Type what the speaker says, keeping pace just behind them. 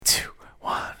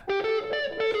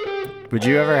Would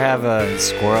you ever have a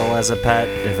squirrel as a pet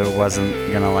if it wasn't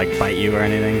gonna like bite you or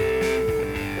anything?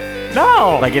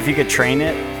 No. Like if you could train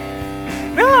it,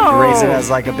 no. raise it as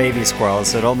like a baby squirrel,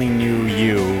 so it only knew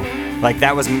you. Like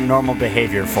that was normal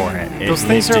behavior for it. It Those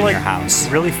things lived are in like your house.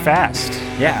 really fast.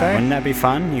 Yeah, Okay. wouldn't that be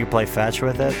fun? You could play fetch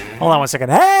with it. Hold on 1 second.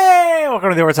 Hey, welcome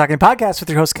to the We're Talking podcast with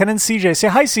your host Ken and CJ. Say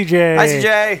hi, CJ. Hi,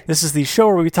 CJ. This is the show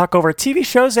where we talk over TV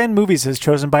shows and movies as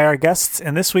chosen by our guests.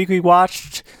 And this week we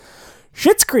watched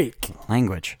Schitt's Creek.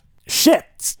 Language.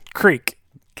 Schitt's Creek.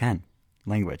 Ken.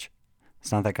 Language.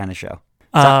 It's not that kind of show.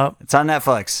 It's It's on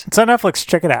Netflix. on Netflix.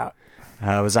 Check it out.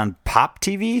 It was on Pop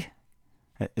TV.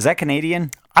 Is that Canadian?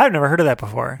 I've never heard of that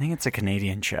before. I think it's a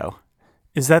Canadian show.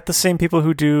 Is that the same people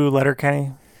who do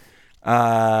Letterkenny?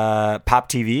 Pop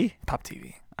TV? Pop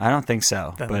TV. I don't think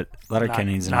so, Then but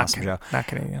Letterkenny's an awesome show. Not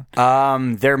Canadian.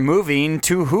 They're moving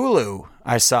to Hulu.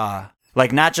 I saw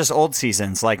like not just old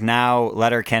seasons. Like now,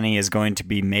 Letterkenny is going to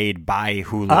be made by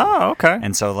Hulu. Oh, okay.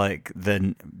 And so like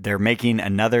they're making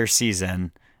another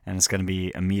season, and it's going to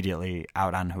be immediately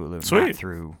out on Hulu, Sweet. not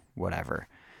through whatever.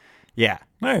 Yeah,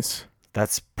 Nice.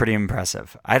 that's pretty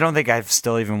impressive. I don't think I've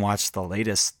still even watched the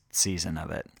latest season of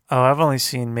it. Oh, I've only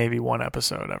seen maybe one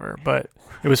episode ever, but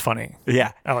it was funny.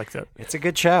 Yeah, I liked it. it's a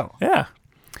good show. Yeah.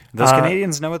 Those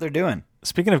Canadians know what they're doing.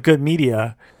 Speaking of good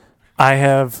media, I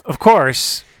have, of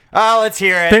course, Oh, let's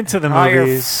hear it. Been to the All your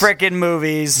movies. frickin'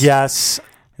 movies. yes,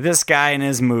 This guy and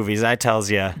his movies, I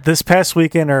tells you. this past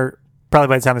weekend, or probably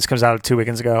by the time this comes out 2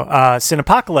 weekends ago,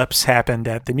 Cinepocalypse happened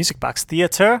at the Music Box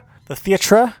Theater,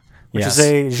 which Yes. is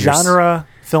a genre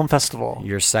film festival.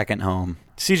 Your second home.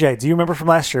 CJ, do you remember from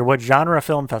last year what genre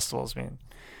film festivals mean?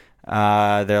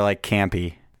 They're like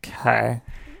campy. Okay.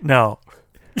 No.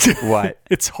 What?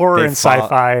 It's horror They and fall-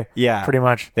 sci-fi. Yeah. Pretty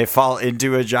much. They fall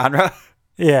into a genre?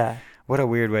 Yeah. What a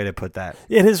weird way to put that.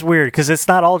 It is weird because it's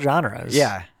not all genres.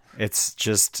 Yeah. It's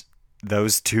just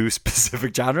those two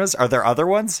specific genres. Are there other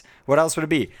ones? What else would it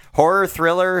be? Horror,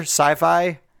 thriller,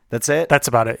 sci-fi? That's it? That's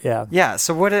about it. Yeah. Yeah.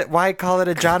 So why call it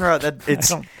a genre? That it's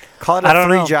don't- call it I a don't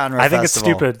know. three-genre I think festival.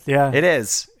 it's stupid. Yeah. It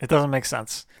is. It doesn't make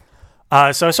sense.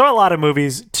 So I saw a lot of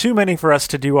movies, too many for us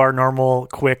to do our normal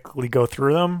quickly go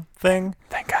through them thing.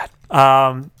 Thank God.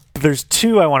 But there's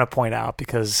two I want to point out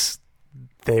because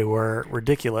they were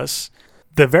ridiculous.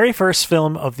 The very first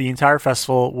film of the entire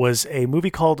festival was a movie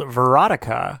called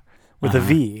Verotica with a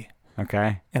V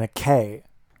Okay. and a K.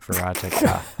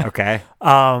 Verotica. Okay.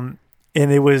 And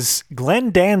it was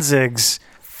Glenn Danzig's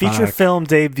feature Fuck. film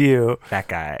debut. That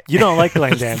guy. You don't like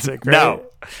Glenn Danzig, right? No.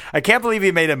 I can't believe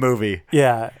he made a movie.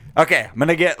 Yeah. Okay, I'm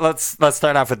gonna let's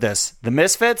start off with this. The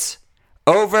Misfits,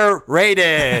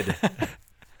 overrated.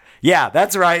 Yeah,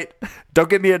 that's right. Don't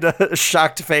give me a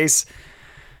shocked face.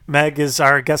 Meg is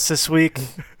our guest this week.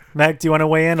 Meg, do you want to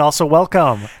weigh in? Also,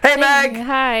 welcome. Hey, Hey, Meg.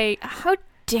 hi. How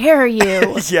dare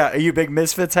you? Yeah, are you a big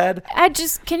Misfits head?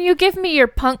 Can you give me your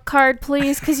punk card,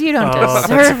 please? Because you don't Oh, that's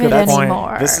a deserve good it point.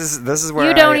 anymore. This is where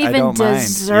You don't I even don't mind.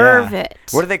 deserve Yeah. it.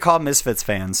 What do they call Misfits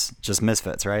fans? Just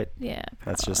Misfits, right? Yeah.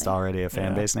 That's just probably. already a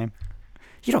fan base name.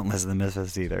 You don't listen to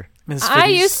Misfits either, Ms. I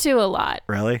Fitties. used to a lot.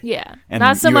 really? Yeah. And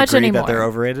Not so you much agree anymore. that they're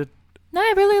overrated? No,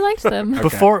 I really liked them.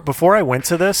 Okay. Before I went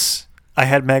to this, I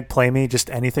had Meg play me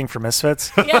just anything for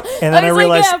Misfits. Yeah. And then I was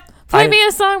realized like, yeah, play I- me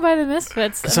a song by the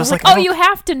Misfits. And So I I was was like, like, I oh, don't- you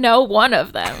have to know one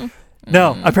of them.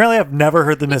 No, apparently I've never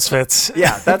heard the Misfits.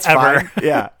 Yeah, that's Ever. fine.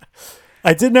 Yeah.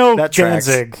 I did know That tracks.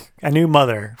 Danzig. I knew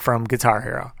Mother from Guitar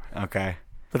Hero, Okay.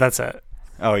 but that's it.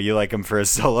 Oh, you like him for his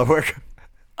solo work?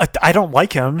 I don't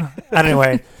like him.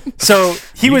 Anyway, so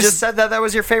he You was. just said that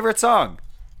was your favorite song.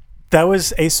 That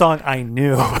was a song I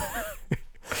knew.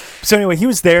 So anyway, he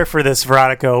was there for this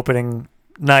Veronica opening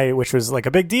night, which was like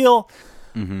a big deal.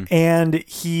 Mm-hmm. And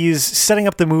he's setting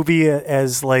up the movie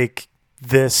as like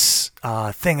this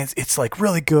thing. It's like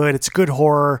really good. It's good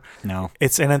horror. No.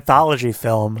 It's an anthology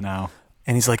film. No.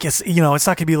 And he's like, it's not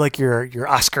going to be like your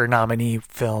Oscar nominee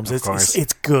films. course.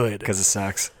 It's good. Because it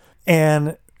sucks.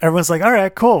 And everyone's like, all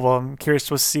right, cool. Well, I'm curious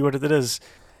to see what it is.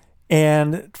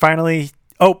 And finally,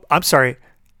 I'm sorry.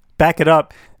 Back it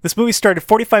up. This movie started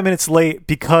 45 minutes late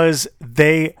because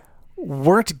they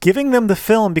weren't giving them the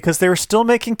film because they were still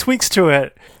making tweaks to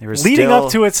it leading up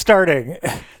to it starting.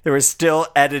 They were still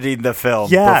editing the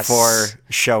film Yes. before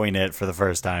showing it for the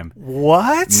first time.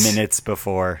 What? Minutes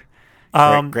before.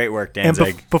 Great work, And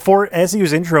Danzig. before, as he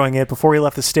was introing it, before he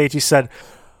left the stage, he said,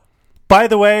 by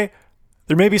the way,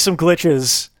 there may be some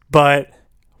glitches, but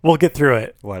we'll get through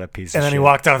it. What a piece And of then shit. he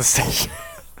walked out of the stage.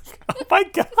 Oh my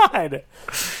God.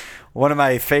 One of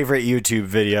my favorite YouTube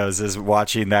videos is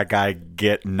watching that guy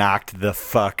get knocked the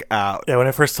fuck out. Yeah, when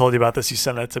I first told you about this, you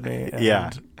sent that to me. And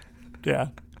Yeah. Yeah.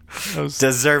 That was,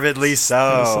 Deservedly that was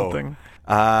so. something.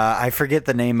 I forget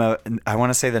the name of. I want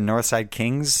to say the Northside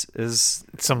Kings is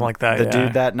Something like that. the yeah.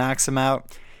 dude that knocks him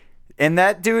out, and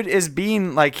that dude is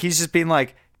being like, he's just being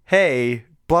like, hey,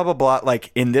 blah blah blah,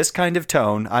 like in this kind of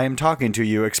tone, I am talking to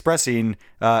you, expressing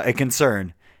a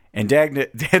concern, and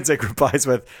Danzig replies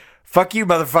with, fuck you,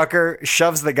 motherfucker,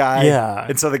 shoves the guy. Yeah.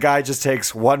 And so the guy just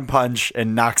takes one punch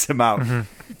and knocks him out.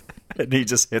 And he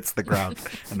just hits the ground.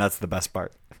 And that's the best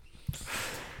part.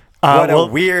 What a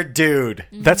weird dude.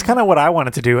 That's kind of what I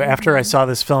wanted to do after I saw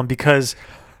this film, because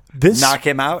this Knock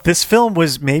him out? This film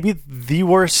was maybe the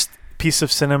worst piece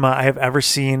of cinema I have ever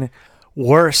seen,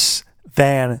 worse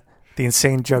than the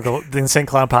Insane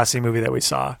Clown Posse movie that we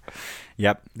saw.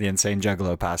 Yep. The Insane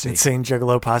Juggalo Posse. Insane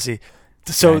Juggalo Posse.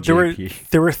 So IJP.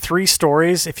 there were 3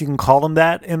 stories, if you can call them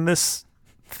that, in this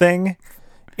thing,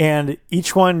 and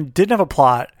each one didn't have a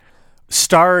plot.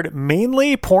 Starred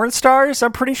mainly porn stars,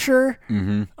 I'm pretty sure.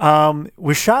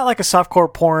 Was shot like a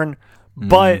softcore porn,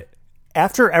 but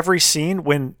after every scene,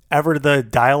 whenever the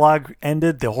dialogue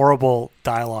ended, the horrible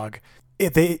dialogue,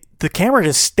 the camera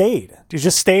just stayed. It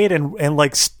just stayed, and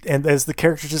as the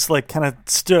character just like kind of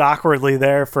stood awkwardly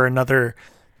there for another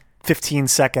 15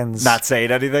 seconds. Not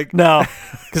saying anything? No,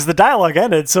 because the dialogue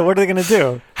ended, so what are they going to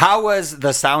do? How was the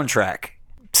soundtrack?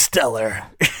 Stellar.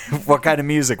 What kind of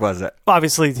music was it?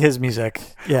 Obviously, his music.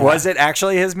 Yeah. Was it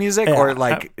actually his music, Yeah. or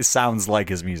like it sounds like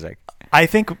his music? I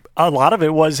think a lot of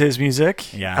it was his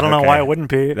music. Yeah, I don't know okay. why it wouldn't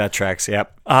be. That tracks,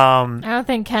 yep. I don't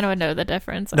think Ken would know the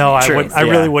difference. No, I True. wouldn't. I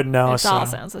Yeah. really wouldn't know. It all So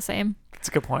sounds the same. that's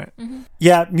a good point.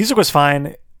 Yeah, music was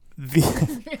fine.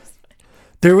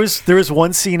 There was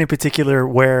one scene in particular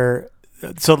where,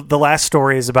 so the last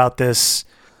story is about this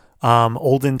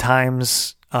olden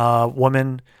times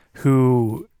woman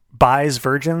who buys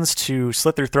virgins to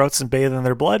slit their throats and bathe in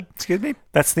their blood. Excuse me?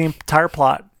 That's the entire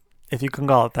plot, if you can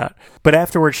call it that. But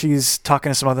afterwards, she's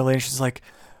talking to some other lady. She's like,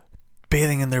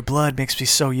 bathing in their blood makes me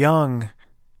so young.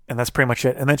 And that's pretty much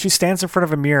it. And then she stands in front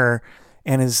of a mirror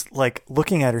and is like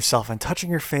looking at herself and touching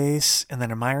her face and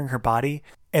then admiring her body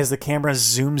as the camera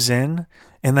zooms in.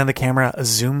 And then the camera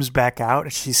zooms back out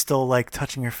and she's still like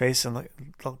touching her face and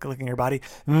looking at her body.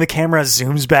 And then the camera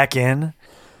zooms back in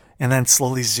and then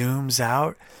slowly zooms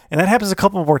out. And that happens a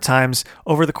couple more times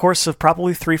over the course of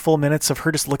probably 3 full minutes of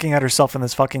her just looking at herself in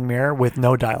this fucking mirror with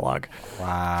no dialogue.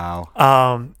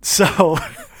 Wow. So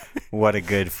What a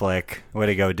good flick. Way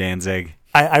to go, Danzig.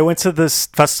 I went to this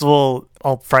festival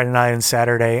all Friday night and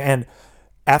Saturday. And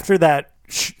after that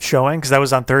showing, because that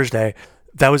was on Thursday,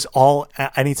 that was all,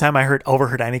 anytime I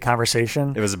overheard any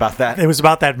conversation, It was about that. it was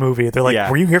about that movie. They're like, Yeah.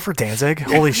 were you here for Danzig?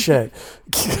 Holy shit.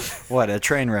 What a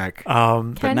train wreck.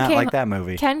 But Ken not came- like that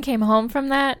movie. Ken came home from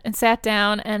that and sat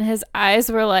down, and his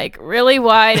eyes were like really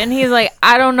wide, and he's like,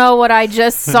 I don't know what I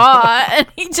just saw, and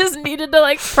he just needed to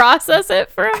like process it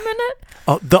for a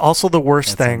minute. Also, the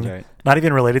worst That thing, sounds right. not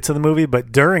even related to the movie,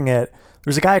 but during it,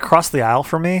 there's a guy across the aisle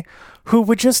from me who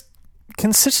would just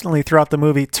consistently throughout the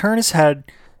movie turn his head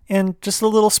and just a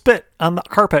little spit on the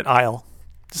carpet aisle.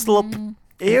 Just a little,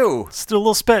 Ew. just a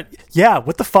little spit. Yeah,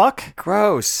 what the fuck?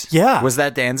 Gross. Yeah. Was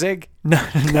that Danzig? No,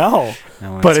 No,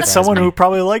 but it it's someone surprised me. who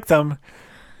probably liked them.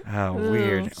 Oh,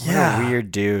 weird. What Yeah. a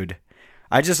weird dude.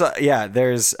 I just,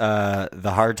 there's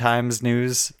the Hard Times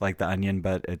news, like The Onion,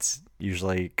 but it's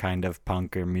usually kind of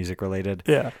punk or music related.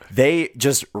 Yeah. They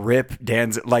just rip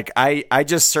Danzig. Like, I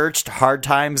just searched Hard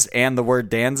Times and the word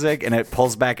Danzig, and it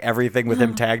pulls back everything with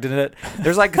him tagged in it.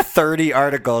 There's like 30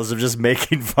 articles of just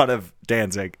making fun of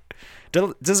Danzig.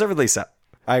 Deservedly so.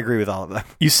 I agree with all of them.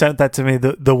 You sent that to me.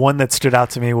 The one that stood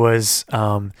out to me was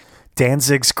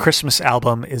Danzig's Christmas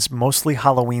album is mostly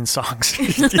Halloween songs.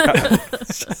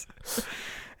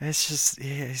 It's just,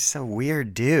 he's a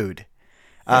weird dude.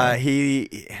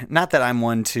 He, not that I'm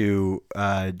one to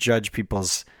judge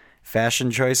people's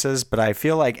fashion choices, but I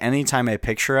feel like anytime I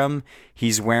picture him,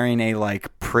 he's wearing a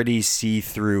like pretty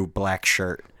see-through black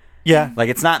shirt. Yeah. Like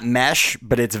it's not mesh,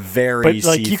 but it's very But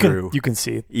like see-through. you can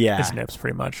see Yeah. his nips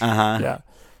pretty much. Uh-huh. Yeah.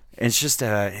 It's just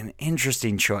an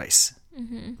interesting choice.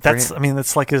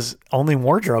 That's like his only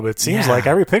wardrobe. It seems Yeah. like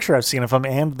every picture I've seen of him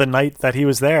and the night that he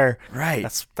was there. Right.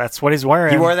 That's what he's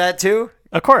wearing. He wore that too?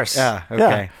 Of course. Yeah.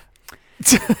 Okay.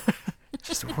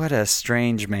 Just what a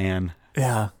strange man.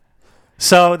 Yeah.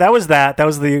 So that was that. That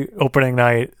was the opening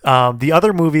night. The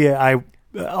other movie,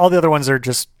 all the other ones are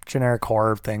just generic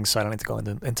horror things, so I don't need to go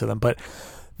into them. But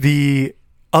the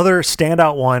other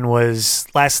standout one was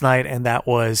last night, and that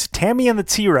was Tammy and the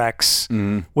T-Rex,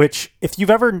 which, if you've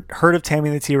ever heard of Tammy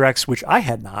and the T-Rex, which I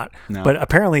had not, No. but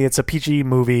apparently it's a PG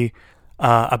movie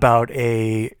about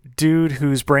a dude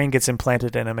whose brain gets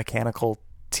implanted in a mechanical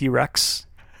T-Rex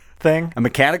thing. A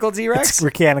mechanical T-Rex? It's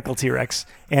mechanical T-Rex,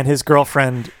 and his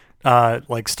girlfriend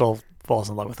like still falls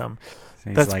in love with him.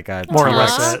 He's That's like a more or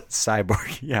less T-Rex it.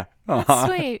 cyborg. Yeah. That's Aw.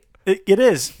 sweet. It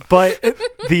is, but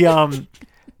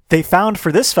they found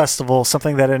for this festival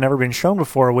something that had never been shown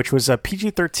before, which was a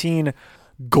PG-13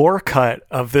 gore cut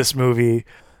of this movie,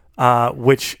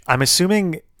 which I'm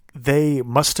assuming they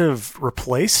must have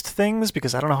replaced things,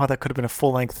 because I don't know how that could have been a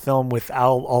full-length film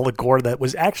without all the gore that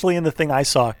was actually in the thing I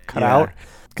saw cut Yeah. out.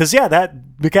 Because that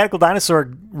mechanical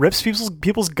dinosaur rips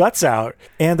people's guts out,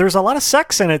 and there's a lot of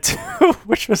sex in it too,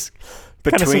 which was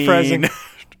kind of surprising.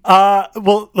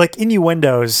 Well, like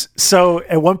innuendos. So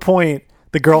at one point,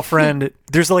 the girlfriend,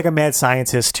 there's like a mad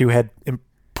scientist who had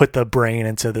put the brain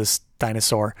into this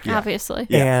dinosaur, Obviously.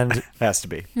 Yeah. and Has to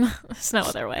be. There's no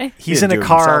other way. he's He in didn't a do it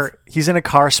car. himself. He's in a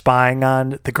car spying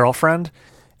on the girlfriend,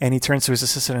 and he turns to his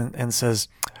assistant and says,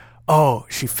 "Oh,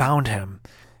 she found him."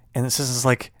 And the assistant's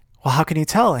like, "Well, how can you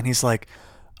tell?" And he's like,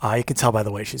 "You can tell by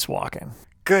the way she's walking."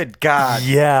 Good God.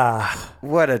 Yeah.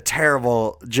 What a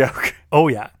terrible joke. Oh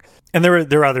yeah. And there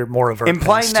were other more overt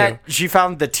Implying things, that too. she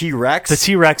found the T-Rex. The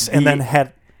T-Rex, and the then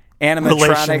had animatronic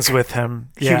relations with him.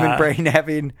 human Yeah. brain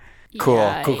having. Cool.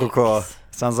 Yikes.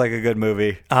 Sounds like a good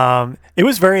movie. It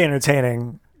was very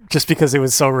entertaining, just because it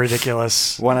was so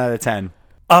ridiculous. 1 out of 10.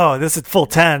 Oh, this is full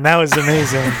 10. That was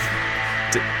amazing.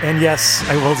 And yes,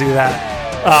 I will do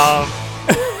that.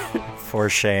 For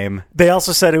shame. They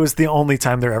also said it was the only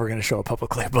time they're ever going to show it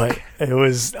publicly, but it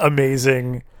was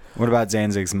amazing. What about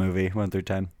Zanzig's movie? 1 through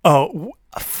 10. Oh,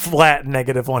 flat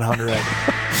negative 100.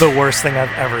 The worst thing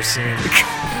I've ever seen.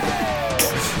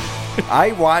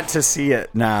 I want to see it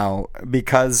now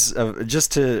because of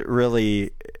just to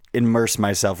really immerse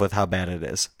myself with how bad it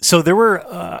is. So there were,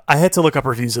 I had to look up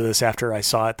reviews of this after I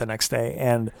saw it the next day,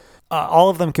 and all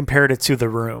of them compared it to The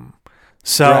Room.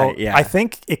 So Right, yeah. I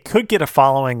think it could get a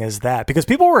following as that, because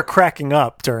people were cracking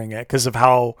up during it because of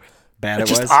how Bad it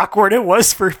just was. awkward it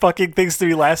was for fucking things to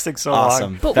be lasting so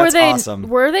Awesome. long. But That's were they awesome.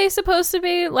 were they supposed to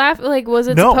be laughing? Like, was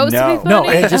it No, supposed to no. be funny? No,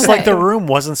 and just like Okay. The Room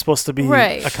wasn't supposed to be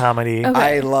Right. a comedy.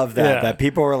 Okay. I love that. Yeah. That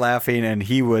people were laughing and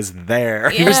he was there.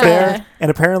 He was Yeah. there, and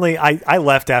apparently I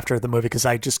left after the movie because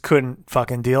I just couldn't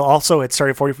fucking deal. Also, it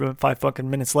started 45 fucking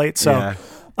minutes late. So,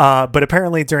 Yeah. but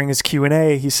apparently during his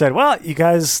Q&A, he said, "Well, you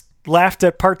guys laughed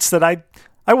at parts that I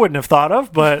wouldn't have thought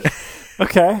of, but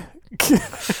okay."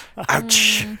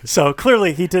 Ouch. So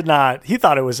clearly he did not. He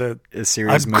thought it was a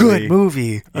serious good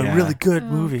movie, a Yeah. really good Oh,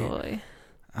 movie. boy.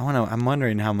 I'm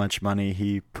wondering how much money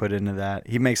he put into that.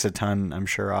 He makes a ton, I'm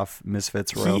sure, off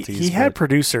Misfits royalties. He had but-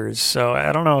 producers, so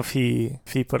I don't know if he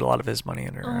put a lot of his money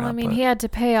in it. Or Well, not, I mean, but- he had to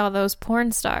pay all those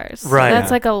porn stars. So Right. that's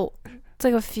Yeah. it's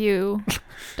like a few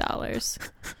dollars.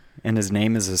 and his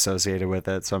name is associated with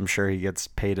it, so I'm sure he gets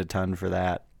paid a ton for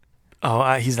that.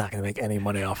 Oh, he's not going to make any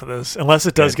money off of this unless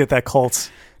it does Good. get that cult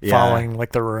Yeah. following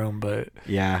like The Room. But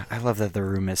Yeah, I love that The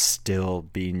Room is still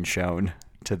being shown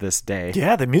to this day.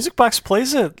 yeah, the Music Box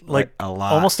plays it like a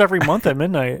lot. almost every month at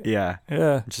midnight. Yeah,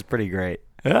 Yeah, which is pretty great.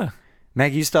 yeah,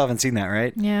 Meg, you still haven't seen that,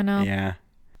 right? Yeah, no. Yeah.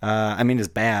 I mean, it's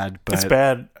bad, but it's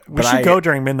bad. We but should I- go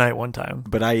during midnight one time.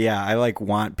 But I like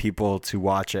want people to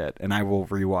watch it, and I will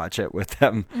rewatch it with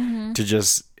them to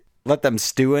just let them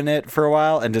stew in it for a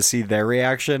while, and to see their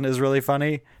reaction is really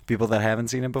funny. People that haven't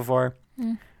seen it before,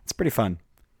 it's pretty fun.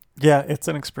 Yeah, it's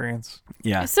an experience.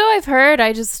 Yeah. So I've heard.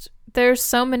 There's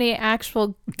so many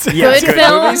actual Yeah, good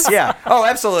films. Yeah. Oh,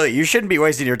 absolutely. You shouldn't be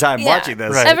wasting your time Yeah. watching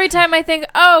this. Right. Every time I think,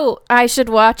 oh, I should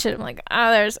watch it, I'm like,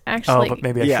 there's Oh, actually but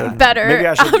maybe I Yeah. shouldn't. better. Maybe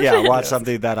I should options. watch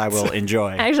something that I will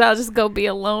enjoy. Actually, I'll just go be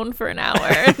alone for an hour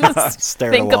and just Stare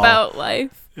at a think wall. about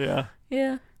life. Yeah,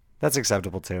 Yeah. That's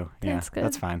acceptable too. Yeah, That's good.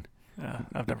 that's fine. yeah,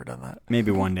 I've never done that.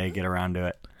 Maybe one day get around to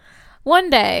it. One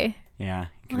day Yeah. you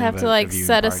I'll can have to a like viewing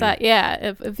set party.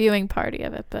 aside, a viewing party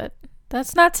of it, but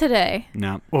that's not today.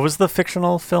 No. What was the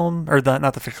fictional film, or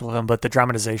not the fictional film, but the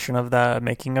dramatization of the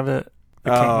making of it?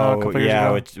 that came out a Oh, couple years yeah,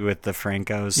 ago? with the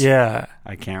Francos. Yeah,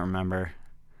 I can't remember.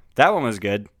 That one was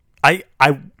good.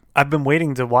 I've been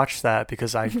waiting to watch that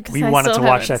because Because we I wanted still to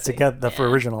watch haven't that seen- together, the yeah.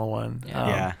 original one.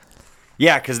 Yeah.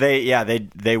 Yeah, because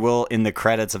they will, in the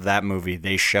credits of that movie,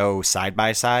 they show side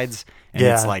by sides, and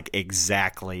Yeah. it's like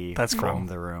exactly That's from cool.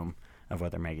 The Room of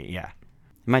what they're making. Yeah,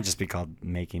 it might just be called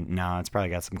Making. No, it's probably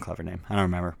got some clever name. I don't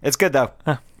remember. It's good though.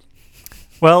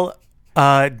 Well,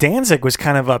 Danzig was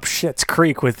kind of up shit's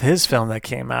creek with his film that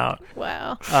came out.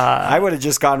 Wow. I would have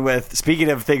just gone with. Speaking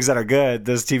of things that are good,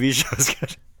 this TV show is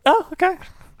good. Oh, okay.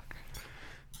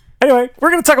 Anyway, we're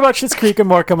going to talk about Schitt's Creek and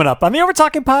more coming up on the Over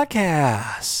Talking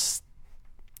Podcast.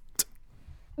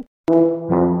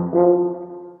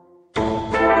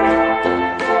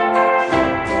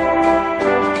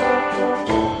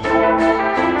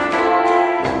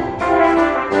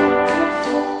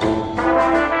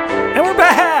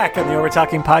 on the Over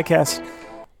Talking podcast,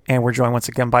 and we're joined once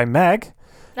again by Meg.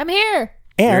 I'm here.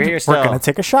 And You're here we're still. going to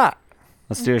take a shot.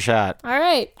 Let's do a shot. All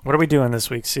right. What are we doing this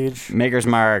week, Siege? Maker's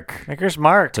Mark Maker's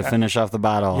Mark. to finish off the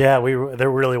bottle. Yeah, there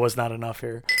really was not enough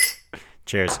here.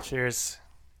 Cheers. Cheers.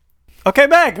 Okay,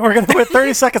 Meg, we're going to put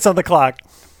 30 seconds on the clock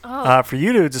Oh. for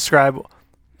you to describe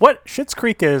what Schitt's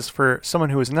Creek is for someone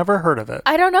who has never heard of it.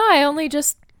 I don't know. I only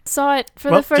just saw it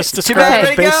for the first. Just describe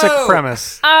Okay. the basic Go!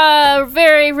 premise. A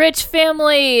very rich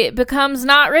family becomes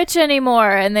not rich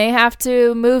anymore, and they have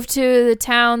to move to the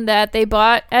town that they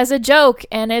bought as a joke,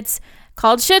 and it's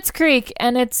called Schitt's Creek,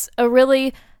 and it's a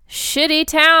really shitty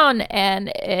town,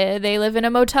 and they live in a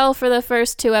motel for the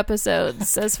first 2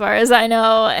 episodes, as far as I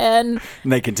know, and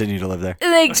And they continue to live there.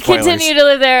 they Spoilers. continue to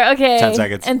live there. Okay, 10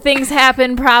 seconds. and things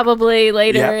happen probably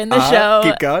later Yeah. in the show.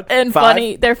 Keep going. And 5,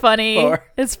 funny. They're funny. 4.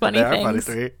 It's funny There are things.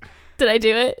 funny 3, Did I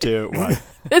do it? 2, 1.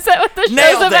 Is that what the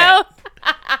Nailed show's it. about?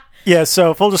 Yeah,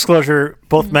 so full disclosure,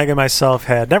 both Meg and myself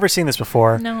had never seen this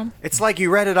before, No. It's like you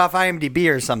read it off IMDb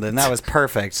or something. That was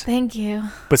perfect. Thank you.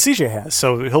 but CJ has,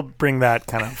 so he'll bring that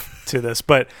kind of to this.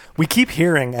 But we keep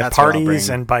hearing at That's what I'll parties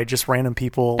bring. and by just random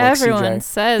people like Everyone CJ.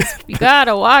 says you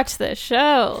gotta watch this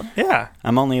show. Yeah,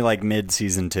 I'm only like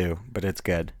mid-season 2, but it's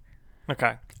good.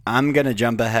 okay. I'm going to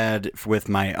jump ahead with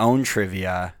my own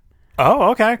trivia. Oh,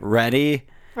 okay. Ready?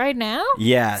 Right now?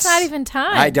 Yes. It's not even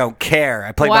time. I don't care.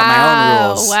 I play wow. by my own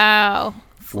rules. Wow.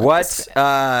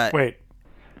 What Wait.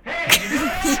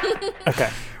 Okay.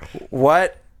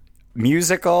 what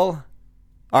musical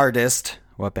artist,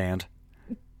 what band,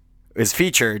 is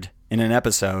featured in an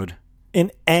episode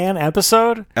In an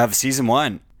episode? of season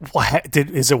 1? What?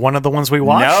 Is it one of the ones we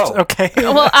watched? No. Okay.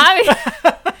 Well,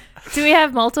 do we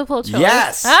have multiple choice?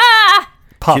 Yes. Ah!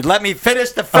 Pup. You'd let me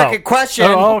finish the freaking question.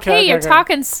 Oh, okay. Hey, you're okay.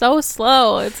 talking so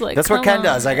slow. It's like That's what come Ken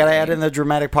does. on. I gotta add in the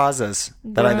dramatic pauses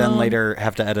that I then Girl. later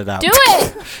have to edit out. Do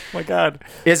it. Oh my God.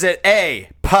 Is it A,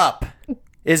 Pup?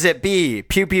 Is it B,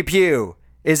 Pew Pew Pew?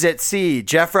 Is it C,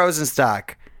 Jeff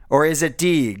Rosenstock? Or is it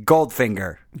D,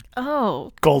 Goldfinger?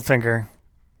 Oh, Goldfinger.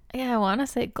 yeah. I want to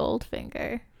say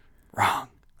Goldfinger. Wrong.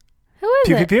 Who is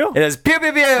Pew it? pew pew. It is Pew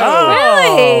Pew Pew. Oh,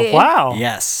 Really? wow.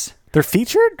 Yes. They're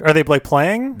featured? Are they like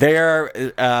playing? They're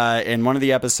in one of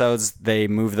the episodes. They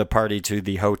move the party to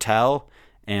the hotel,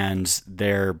 and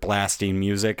they're blasting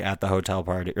music at the hotel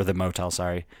party or the motel.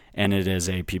 Sorry, and it is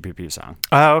a Pew Pew Pew song.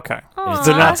 Oh, okay. Aw.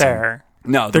 They're not there.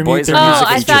 No, the They're boys mu- are they're Oh, music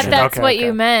I thought featured. that's Okay, what okay.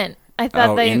 you meant. I thought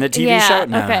Oh, they in the TV yeah, show?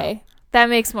 No, okay, that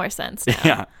makes more sense. Now.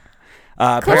 Yeah.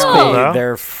 Cool. Apparently, Though.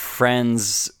 they're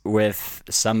friends with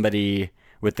somebody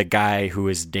with the guy who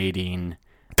is dating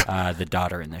the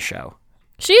daughter in the show.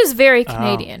 She is very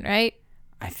Canadian, right?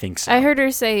 I think so. I heard her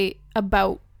say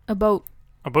about A boat.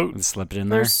 Slipped in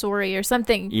or there. sorry or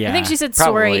something. I Yeah, think she said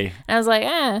probably. sorry. And I was like,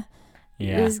 it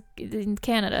Yeah. was in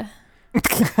Canada.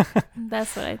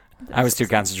 That's what I was too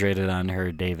concentrated on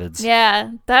her David's.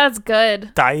 Yeah, that's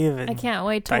good. David. I can't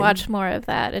wait to David. watch more of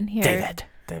that and hear David.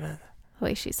 David. the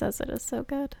way she says it is so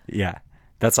good. Yeah.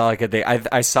 That's all I could think.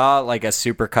 I saw like a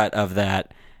supercut of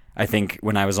that, I think,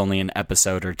 when I was only an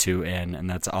episode or 2 in, and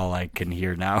that's all I can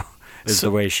hear now is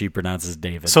the way she pronounces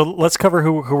David. So let's cover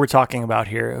who we're talking about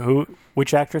here.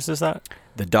 Which actress is that?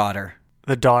 the daughter,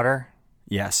 The daughter.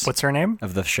 yes, What's her name?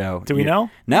 of the show. Do we know?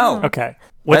 No. Okay.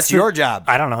 That's your job.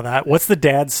 I don't know that. What's the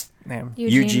dad's name?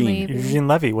 Eugene. Levy. Eugene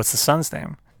Levy. What's the son's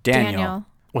name? Daniel.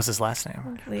 What's his last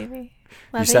name? Levy.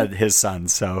 You Levy? said his son,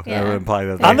 so Yeah. that would imply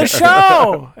that On the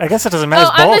show. I guess it doesn't matter.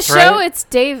 Oh, It's on the both, show, right? it's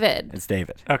David. it's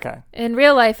David. Okay. In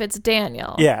real life, it's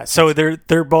Daniel. Yeah. So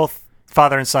they're both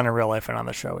father and son in real life and on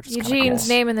the show, which is kinda Eugene's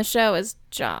cool. name in the show is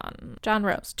John. John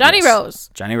Rose. Johnny Yes. Rose.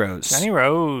 Johnny Rose. Jenny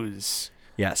Rose.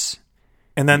 Yes.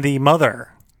 And then the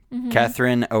mother.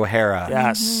 Catherine O'Hara.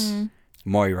 Yes.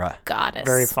 Moira. Goddess.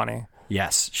 Very funny.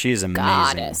 Yes. She is amazing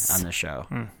Goddess. on the show.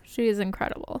 She is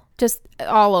incredible. Just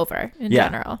all over in Yeah.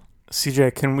 general.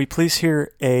 CJ, can we please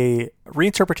hear a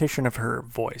reinterpretation of her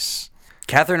voice?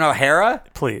 Catherine O'Hara?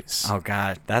 Please. Oh,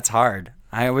 God. That's hard.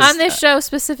 I was On this show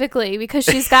specifically, because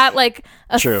she's got like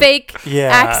a True. fake Yeah.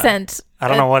 accent. I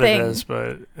don't know what thing. it is,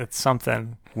 but it's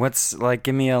something. What's like?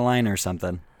 Give me a line or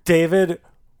something. David,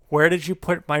 where did you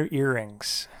put my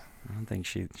earrings? I don't think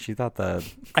she thought the.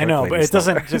 I know, clerk but lady it stole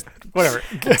doesn't her. just whatever.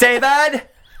 David.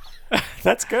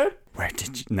 That's good. Where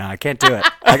did you? No, I can't do it.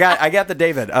 I got the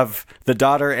David of the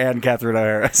daughter and Catherine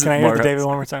O'Hara. Can I hear the David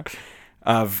one more time?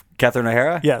 of Catherine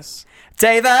O'Hara? Yes.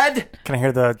 David. Can I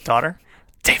hear the daughter?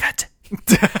 David.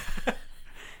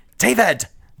 David.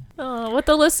 Oh, what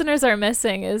the listeners are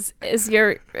missing is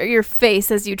your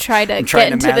face as you try to trying get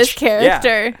to into match- this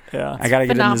character. Yeah. I gotta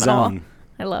get in the Phenomenal. zone.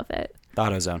 I love it. The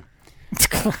auto zone.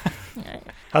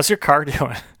 How's your car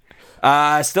doing?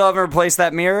 I still haven't replaced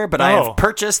that mirror, but I Oh. have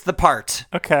purchased the part.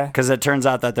 Okay. Because it turns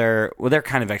out that they're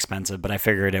kind of expensive, but I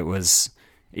figured it was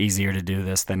easier to do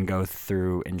this than go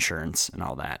through insurance and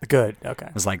all that. Good. Okay.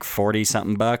 It was like 40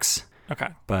 something bucks. Okay.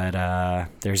 But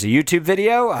there's a YouTube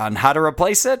video on how to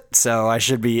replace it, so I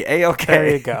should be A-okay. There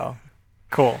you go.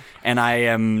 Cool. And I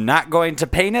am not going to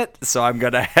paint it, so I'm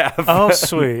going to have Oh,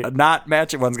 sweet. not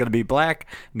match it. One's going to be black,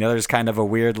 and the other's kind of a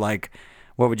weird, like,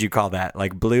 what would you call that?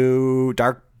 Like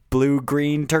dark blue,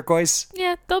 green, turquoise?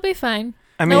 Yeah, they'll be fine.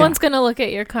 I No mean- one's going to look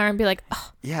at your car and be like,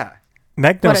 oh, Yeah.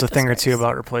 Meg What knows a a thing or two disgrace.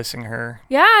 about replacing her.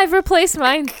 yeah, I've replaced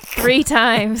mine 3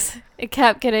 times. It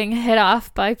kept getting hit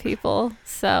off by people.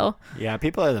 So, Yeah,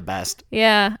 people are the best.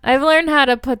 yeah, I've learned how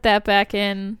to put that back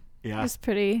in. Yeah. It's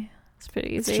pretty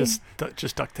It's easy. just duct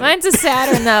tape. Mine's a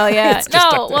Saturn though, yeah. It's just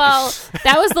No, duct tape. well,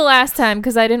 that was the last time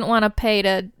because I didn't want to pay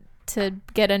to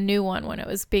get a new one when it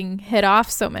was being hit off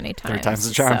so many times. Third time's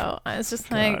the charm. So I was just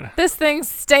God. like, this thing's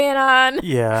staying on.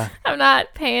 Yeah. I'm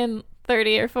not paying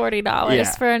 $30 or $40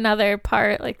 Yeah. for another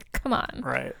part. Like, come on.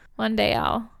 Right. One day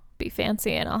I'll be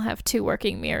fancy and I'll have 2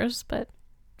 working mirrors, but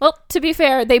well, to be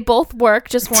fair, they both work.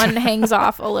 Just one hangs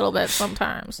off a little bit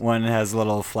sometimes. One has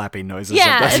little flapping noises.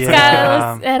 Yeah, sometimes. it's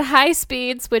got at high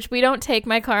speeds, which we don't take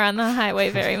my car on the highway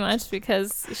very much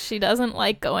because she doesn't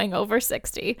like going over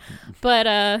 60. But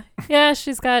yeah,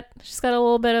 she's got a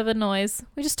little bit of a noise.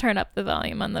 We just turn up the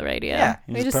volume on the radio. Yeah,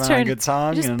 you we just put on a good song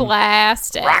we just and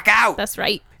blast it. rock out. That's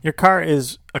right. Your car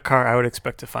is a car I would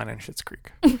expect to find in Schitt's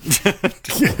Creek.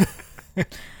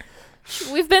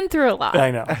 We've been through a lot.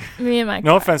 I know. Me and my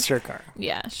No car. offense to your car.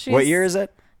 Yeah, she's What year is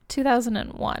it?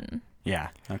 2001. Yeah.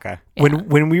 Okay. Yeah.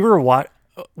 When we were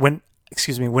when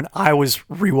I was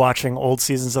rewatching old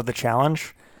seasons of the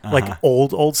challenge, like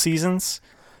old seasons,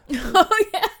 Oh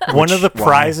yeah. one of the one?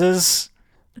 prizes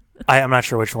I'm not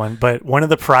sure which one, but one of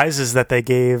the prizes that they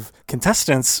gave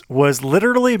contestants was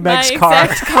literally Meg's My car.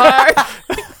 exact car.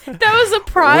 That was a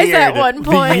prize at Weird. one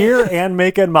The point. year and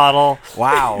make and model.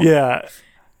 Wow. Yeah.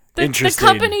 The Interesting.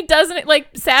 company doesn't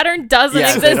Saturn doesn't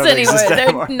Yeah, they exist don't anymore. exist They're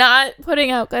anymore. not putting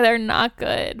out. They're not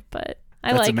good, but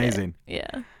I That's like amazing. It.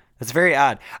 Yeah. That's very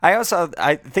odd.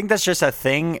 I think that's just a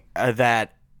thing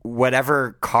that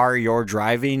whatever car you're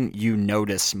driving, you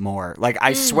notice more. Like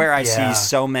I swear I Yeah. see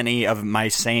so many of my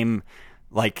same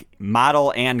like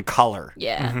model and color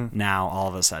Yeah. now all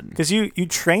of a sudden. Because you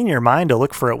train your mind to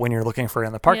look for it when you're looking for it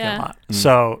in the parking Yeah. lot.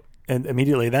 So and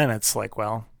immediately then it's like,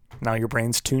 well, now your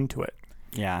brain's tuned to it.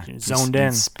 Yeah. zoned You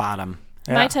in. spot them.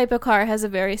 Yeah. My type of car has a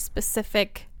very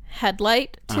specific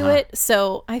headlight to it,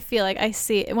 so I feel like I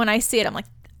see it. When I see it, I'm like,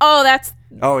 oh, that's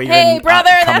Oh, even, hey brother,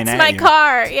 coming that's at my you.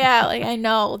 car. Yeah, like I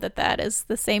know that is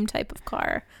the same type of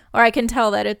car, or I can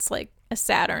tell that it's like a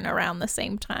Saturn around the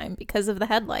same time because of the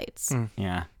headlights.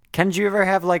 Yeah. Ken, did you ever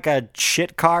have like a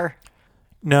shit car?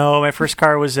 No, my first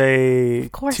car was a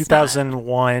course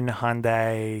 2001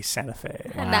 Hyundai Santa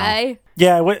Fe. And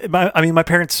Yeah, my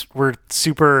parents were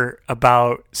super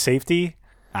about safety,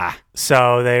 Ah.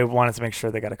 so they wanted to make sure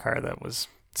they got a car that was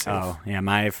safe. Oh, yeah.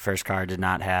 My first car did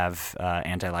not have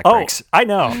anti-lock Oh, brakes. I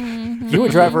know. You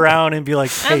would drive around and be like,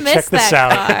 I "Hey, check miss this that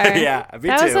out." car. Yeah, me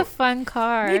that too. was a fun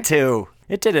car. Me too.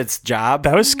 It did its job.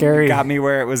 That was scary. Got me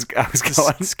where I was going.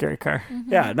 Scary car.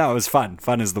 Yeah, no, it was fun.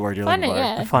 Fun is the word you're Fun, looking for.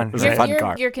 yeah. Fun, It was right. a fun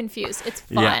car. You're confused. It's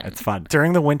fun. Yeah, it's fun.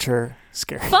 During the winter,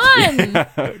 scary. Fun.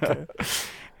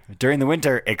 During the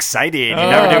winter, exciting. You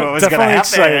never knew what was going to definitely happen.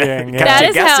 exciting, yeah. Kept That you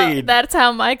is how guessing. that's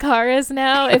how my car is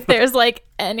now. If there's like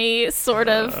any sort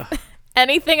of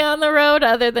anything on the road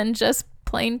other than just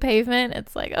plain pavement,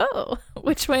 it's like, oh,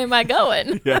 which way am I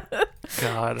going?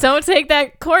 God. Don't take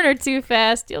that corner too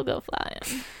fast, you'll go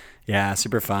flying. Yeah,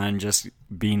 super fun. Just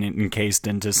being encased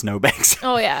into snowbanks.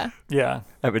 Oh yeah. Yeah.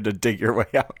 Having to dig your way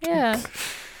out. Yeah.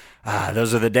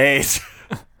 Those are the days.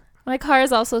 My car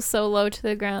is also so low to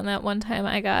the ground that one time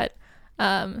I got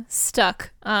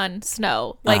stuck on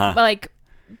snow. Like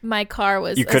my car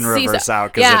was You couldn't a reverse seesaw.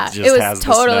 out 'cause yeah, it just was has the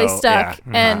totally snow. stuck.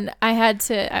 Yeah. And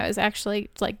I was actually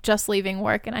like just leaving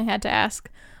work and I had to ask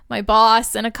my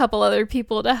boss and a couple other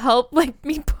people to help like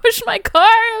me push my car.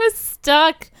 I was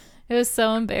stuck. It was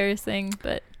so embarrassing,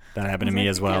 but That happened to me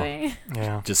as well. okay.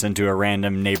 Yeah. Just into a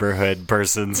random neighborhood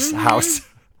person's house.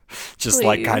 Just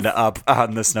like Please. kind of up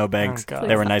on the snowbanks. Oh, God.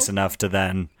 They were Please nice help. enough to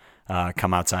then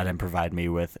come outside and provide me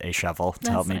with a shovel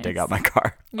to help me That's dig nice. out my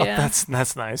car. Yeah.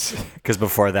 That's nice. Because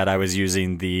before that, I was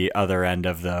using the other end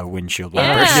of the windshield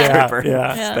Yeah. wiper Yeah, scraper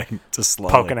yeah. thing to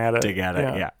slowly Poking at it. dig at it.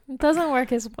 Yeah. Yeah. It doesn't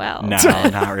work as well. No,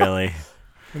 not really.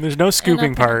 And there's no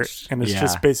scooping part, pinch. and it's Yeah.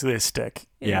 just basically a stick.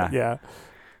 Yeah. Yeah.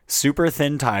 Super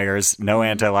thin tires, no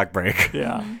anti-lock brake,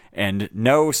 Yeah. and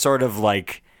no sort of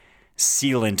like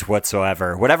sealant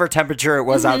whatsoever. Whatever temperature it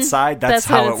was outside, that's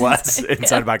what how it it's was inside.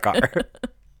 inside my car.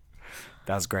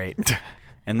 That was great.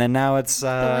 And then now it's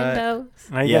The windows.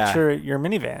 Now you got your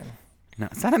minivan. no,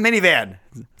 it's not a minivan.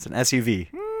 It's an SUV.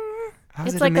 How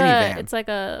is It's it like a minivan? it's like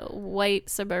a white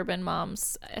suburban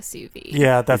mom's SUV.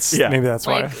 Yeah, maybe that's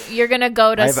Like why. you're gonna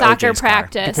go I to have soccer OJ's car.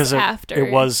 practice Because after.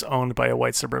 it was owned by a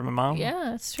white suburban mom. Yeah,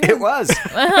 that's true. It was.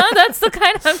 That's the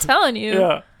kind I'm telling you.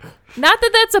 Yeah. Not that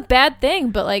that's a bad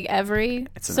thing, but like every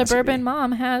It's an suburban SUV.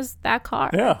 mom has that car.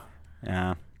 Yeah.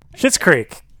 Yeah. Schitt's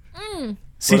Creek. Mm.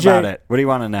 CJ, What about it? What do you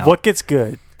want to know? what gets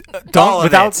good? All Don't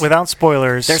of it. without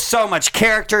spoilers. There's so much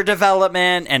character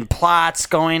development and plots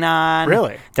going on.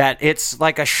 Really? That it's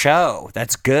like a show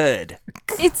that's good.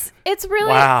 It's really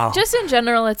Wow. just in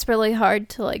general. It's really hard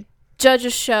to like judge a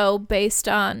show based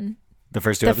on The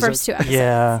first two the episodes? first two episodes.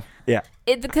 yeah. Yeah.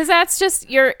 Because that's just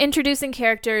you're introducing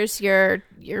characters. You're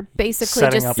basically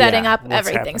Setting just up, setting yeah, up what's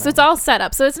everything. happening. So it's all set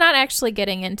up. So it's not actually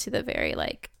getting into the very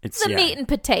like It's- the yeah. meat and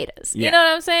potatoes. Yeah. You know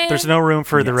what I'm saying? There's no room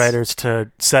for the Yes. writers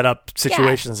to set up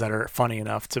situations that are funny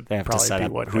enough to They have to probably set be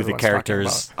up what who the everyone's talking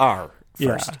characters about. are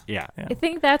Yeah. first. Yeah. I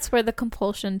think that's where the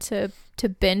compulsion to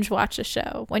binge watch a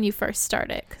show when you first start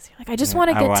it, because you're like, I just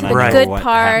want to I get wanna to the know Right. good what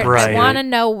part. happens. Right. I want to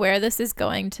know where this is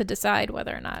going to decide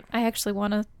whether or not I actually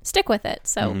want to stick with it.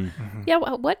 So Mm-hmm. yeah,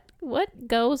 what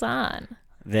goes on?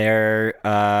 They're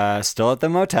still at the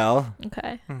motel,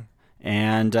 Okay.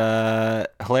 and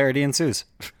hilarity ensues.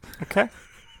 Okay.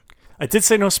 I did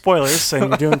say no spoilers, and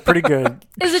you're doing pretty good.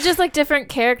 Is it just like different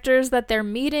characters that they're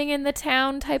meeting in the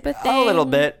town type of thing? A little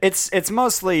bit. It's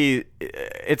mostly,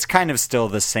 it's kind of still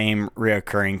the same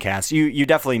reoccurring cast. You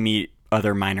definitely meet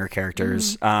other minor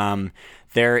characters.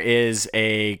 There is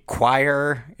a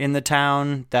choir in the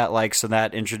town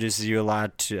that introduces you a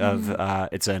lot of.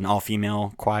 It's an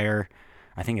all-female choir.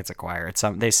 I think it's a choir.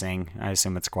 They sing. I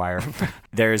assume it's a choir.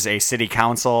 There's a city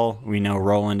council. We know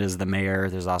Roland is the mayor.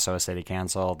 There's also a city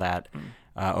council that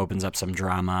opens up some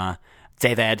drama.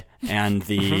 David and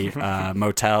the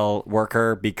motel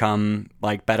worker become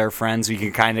like better friends. We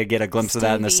can kind of get a glimpse of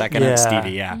that in the Stevie. second.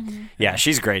 Yeah. And Stevie, yeah,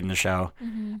 she's great in the show.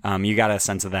 You got a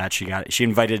sense of that. She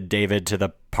invited David to the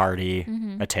party,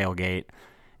 a tailgate,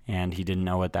 and he didn't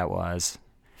know what that was.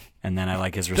 And then I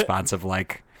like his response of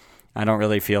like, I don't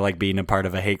really feel like being a part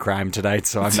of a hate crime tonight,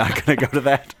 so I'm not going to go to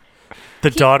that.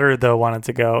 The daughter, though, wanted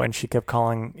to go, and she kept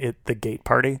calling it the gate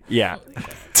party. Yeah,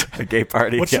 a gay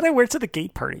party. What should I wear to the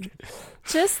gate party?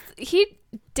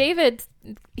 David,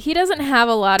 he doesn't have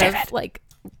a lot of like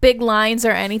big lines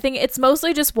or anything. It's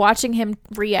mostly just watching him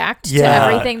react to Yeah.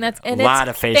 everything that's and A lot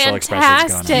it's of facial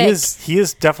expressions going on. fantastic. He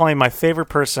is definitely my favorite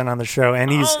person on the show, and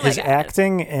Oh my his God.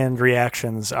 acting and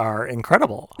reactions are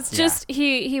incredible. It's just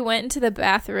he went into the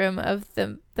bathroom of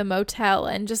the motel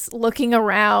and just looking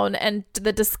around, and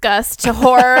the disgust to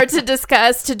horror to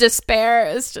disgust to despair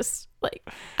is just like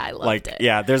I loved it.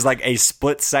 Yeah, there's like a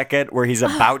split second where he's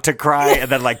about to cry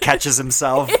and then like catches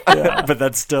himself, but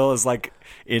then still is like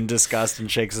in disgust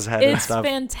and shakes his head and It's stuff.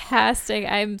 fantastic.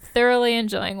 I'm thoroughly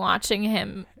enjoying watching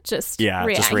him just Yeah,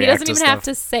 react. just He react doesn't to even have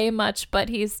stuff. to say much, but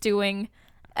he's doing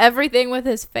everything with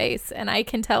his face, and I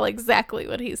can tell exactly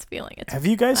what he's feeling. It's Have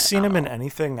you guys seen him in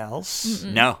anything else?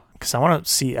 No. Because I want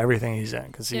to see everything he's in,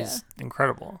 because he's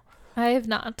incredible. I have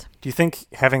not. Do you think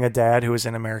having a dad who was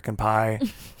in American Pie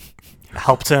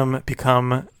helped him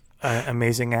become an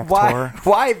amazing actor?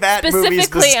 Why that movie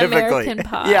specifically? American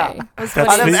Pie. Yeah. Was That's what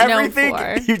Out he of was known everything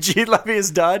for. Eugene Levy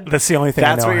has done, That's the only thing I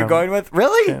that's know what you're him going with?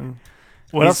 Really? in.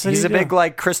 What else did He's he a do? big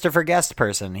like Christopher Guest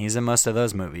person. He's in most of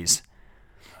those movies.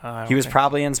 I don't He was think-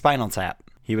 probably in Spinal Tap.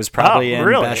 He was probably in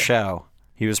really? Best Show.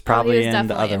 He was He probably was in the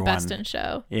definitely other in one. Best in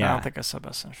Show. I Yeah. don't think I saw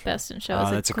Best in Show. Best in Show Oh,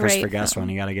 is that's a great Christopher Guest film. one.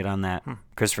 You got to get on that.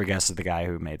 Christopher Guest is the guy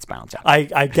who made Spinal Tap.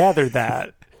 I gathered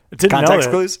that. Didn't Context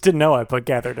know it. clues? Didn't know it, but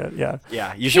gathered it. Yeah.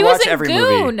 Yeah, you He should was watch in every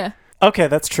Goon. movie. Okay,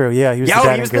 that's true. Yeah, he was the Yeah,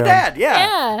 dad. he was in the Goon. dad. Yeah.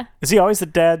 Yeah. Is he always the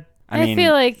dad? I mean,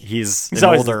 feel like he's He's an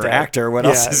always the older dad. actor. What Yeah.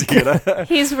 else is he gonna?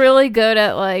 he's really good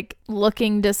at like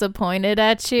looking disappointed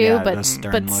at you, Yeah, but those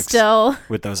stern but looks. still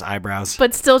With those eyebrows.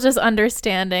 just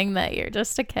understanding that you're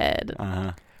just a kid.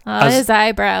 Uh-huh. His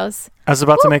eyebrows. I was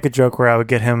about to make a joke where I would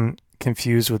get him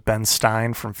confused with Ben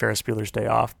Stein from Ferris Bueller's Day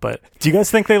Off, but do you guys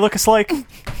think they look alike?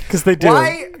 Because they do.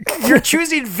 Why? You're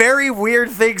choosing very weird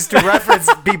things to reference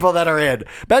people that are in.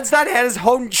 Ben Stein had his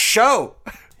own show.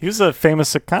 He was a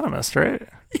famous economist, right?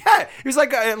 Yeah, he was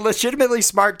like a legitimately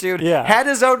smart dude. Yeah. Had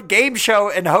his own game show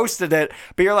and hosted it.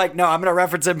 But you're like, no, I'm going to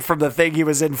reference him from the thing he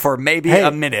was in for maybe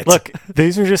a minute. Look,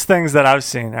 these are just things that I've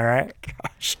seen, all right?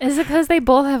 Is it because they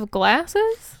both have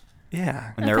glasses?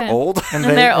 Yeah. and they're Okay. old. And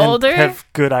they're older? have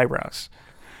good eyebrows.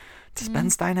 Does Ben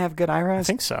Stein have good I eyebrows?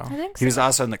 think so. I think so. He was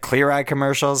also in the Clear Eye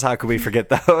commercials. How could we forget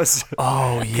those?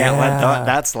 Oh, yeah. Can't let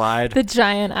that slide. The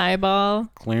giant eyeball.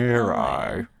 Clear Oh,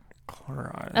 Eye.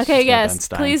 Okay, Ben yes.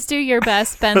 Stein. Please do your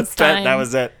best, Ben Stein. That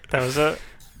was it. That was it.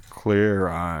 Clear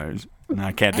Eyes. No,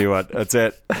 I can't do it. That's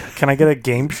it. Can I get a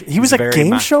game? He was a very game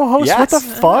much- show host? What the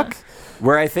Yes. fuck?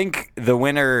 Where I think the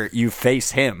winner, you face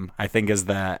him, I think is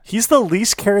that. He's the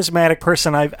least charismatic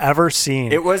person I've ever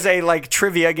seen. It was a like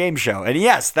trivia game show. And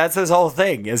yes, that's his whole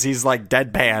thing, is he's like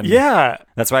deadpan. yeah,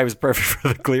 That's why he was perfect for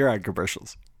the Clear Eye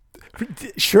commercials.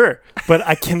 sure. But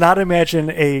I cannot imagine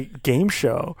a game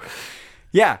show.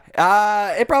 Yeah.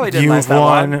 It probably didn't You've last that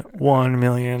won long. $1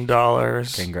 million.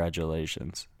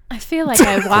 Congratulations. I feel like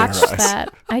I watched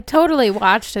that. I totally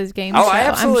watched his game Oh, show. I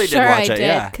absolutely I'm did sure watch I it, did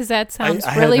yeah. because that sounds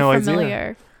I had really no idea.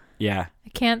 familiar. Yeah. I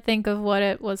can't think of what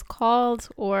it was called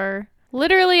or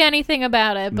literally anything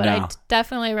about it, but No. I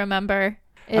definitely remember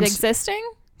it I'm existing.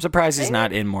 I'm surprised he's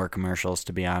not in more commercials,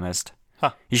 to be honest.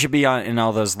 Huh. He should be in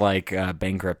all those like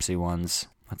bankruptcy ones.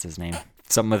 What's his name?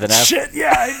 Something with an F. Shit,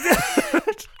 yeah.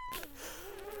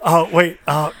 Oh, wait.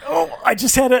 I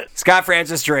just had it. Scott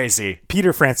Francis Tracy.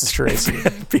 Peter Francis Tracy.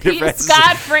 Peter Francis.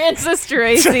 Scott Francis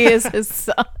Tracy is his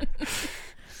son.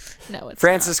 No, it's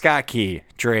Francis Scott Key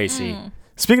Tracy.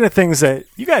 Speaking of things that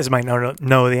you guys might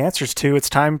know the answers to, it's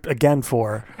time again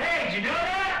for...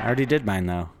 I already did mine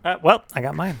though. well, I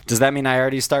got mine. Does that mean I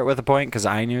already start with a point because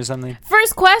I knew something? not.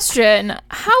 First question: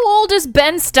 how old is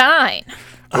Ben Stein?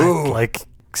 Like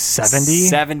 70?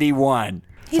 71.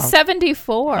 He's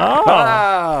 74.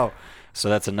 Oh. So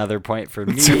that's another point for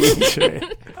me.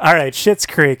 All right, Schitt's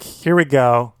Creek. Here we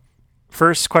go.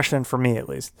 First question for me, at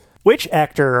least. Which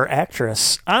actor or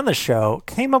actress on the show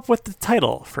came up with the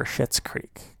title for Schitt's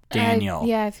Creek? Daniel.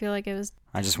 Yeah, I feel like it was.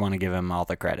 I just want to give him all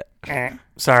the credit.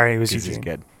 Sorry, it was He's Eugene.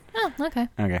 good. Oh, okay.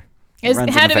 Okay. It Runs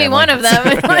in had the to be family. one of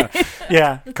them.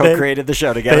 Yeah. Co-created the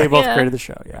show They together. both Yeah. created the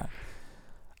show, yeah.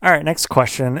 All right, next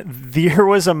question. There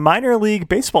was a minor league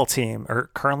baseball team, or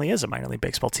currently is a minor league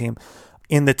baseball team,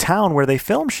 in the town where they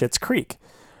filmed Schitt's Creek.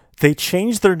 They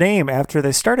changed their name after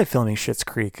they started filming Schitt's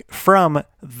Creek from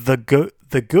the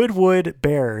Goodwood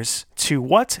Bears to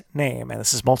what name? And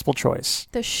this is multiple choice.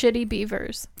 The Shitty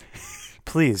Beavers.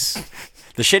 Please.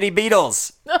 The Shitty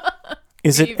Beatles.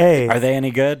 Is it A? Are they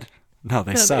any good? No,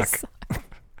 they No, they suck. suck.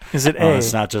 Is it Oh, A?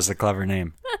 it's not just a clever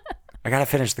name. I gotta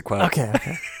finish the quote.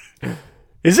 Okay.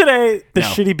 Is it A, the No.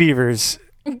 Shitty Beavers?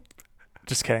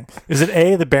 Just kidding. Is it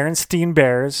A, the Berenstein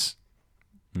Bears?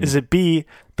 Is it B,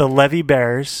 the Levy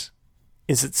Bears?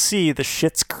 Is it C, the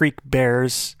Schitt's Creek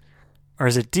Bears? Or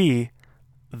is it D,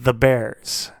 the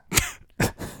Bears?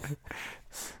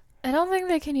 I don't think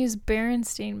they can use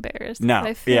Berenstein Bears. No,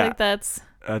 I feel yeah. like that's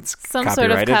That's some sort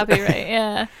of copyrighted. copyright.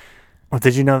 Yeah. Well,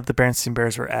 did you know that the Berenstein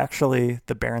Bears were actually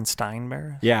the Berenstein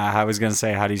Bears? Yeah, I was gonna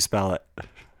say, how do you spell it?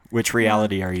 Which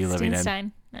reality are you living in?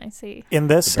 Steinstein. I see. In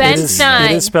this, Ben it is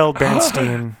Stein. spelled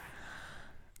Berenstein.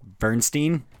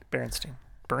 Bernstein? Bernstein.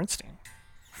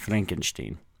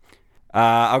 Frankenstein.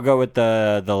 I'll go with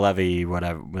the Levy,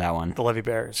 whatever, that one. The Levy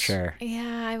Bears. Sure.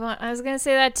 Yeah, I was gonna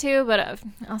say that too, but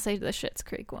I'll say the Schitt's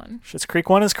Creek one. Schitt's Creek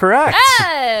one is correct.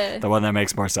 Ah! The one that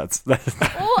makes more sense. Well,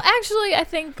 actually, I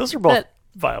think Those are both that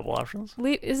viable options.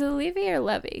 Is it Levy or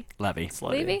Levy? Levy. It's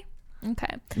Levy. Levy.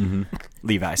 Okay.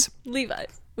 Levi's.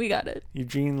 Levi's. We got it.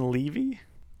 Eugene Levy?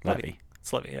 Levy.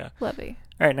 It's Levy, yeah. Levy.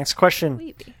 All right, next question.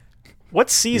 Levy. What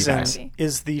season Levi's.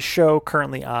 is the show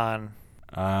currently on?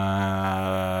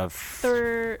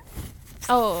 Third.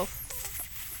 Oh,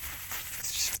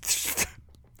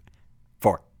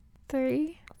 4.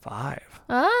 3. 5.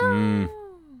 Oh.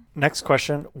 Next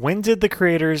question. When did the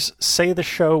creators say the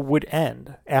show would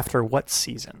end? After what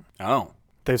season? Oh.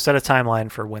 They've set a timeline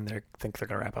for when they think they're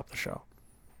going to wrap up the show.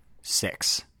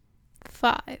 6.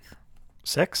 5.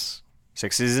 6?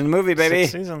 6 seasons in the movie, baby.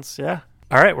 6 seasons, yeah.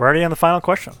 All right, we're already on the final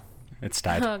question. It's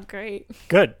tied. Oh, great.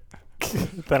 Good.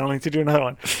 Then I'll need to do another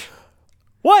one.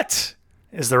 What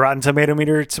is the Rotten Tomato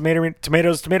meter score?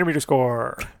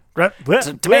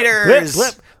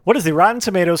 Tomatoes. What is the Rotten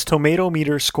Tomatoes tomato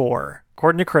meter score,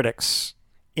 according to critics,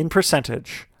 in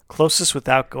percentage, closest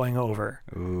without going over?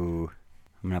 Ooh.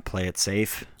 I'm going to play it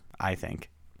safe, I think,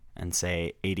 and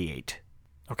say 88.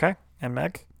 Okay, and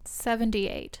Meg?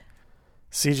 78.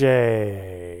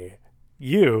 CJ,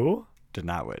 you Did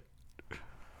not win.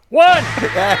 won!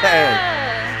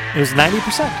 It was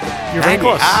 90%. You're very 90.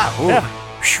 close. Ah, ooh.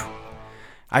 Yeah. Phew.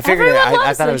 I figured Everyone I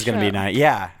loves thought it this was going to be show. 9.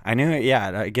 Yeah, I knew it.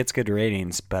 Yeah, it gets good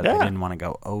ratings, but Yeah. I didn't want to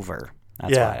go over.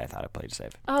 That's Yeah. why I thought I played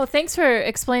safe. Oh, thanks for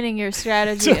explaining your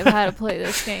strategy of how to play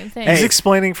this game. Thanks. He's Hey,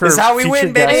 explaining for this is how we future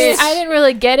win, baby. I, guests. I didn't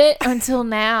really get it until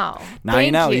now. Now you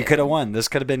Thank know. You could have won. This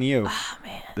could have been you. Oh,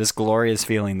 man. This glorious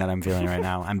feeling that I'm feeling right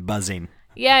now. I'm buzzing.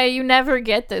 Yeah, you never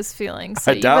get this feeling,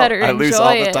 so I you don't. better I enjoy lose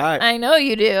all the it. time. I know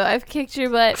you do. I've kicked your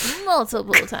butt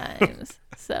multiple times,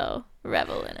 so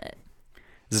revel in it.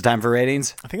 Is it time for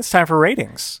ratings? I think it's time for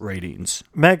ratings. Ratings.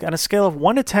 Meg, on a scale of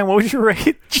 1 to 10, what would you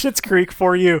rate Schitt's Creek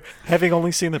for you, having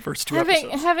only seen the first two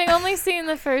episodes? Having only seen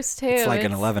the first two, It's like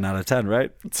an 11 out of 10,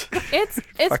 right? It's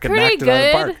Fucking pretty knocked it out of the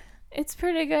good. park. It's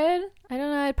pretty good. I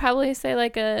don't know. I'd probably say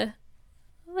like a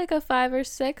 5 or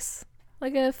 6,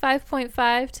 like a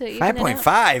 5.5 to even it out.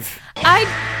 5.5. I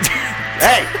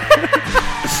Hey!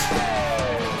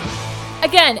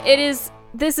 again,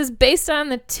 this is based on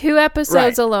the 2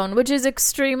 episodes Right. alone, which is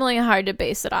extremely hard to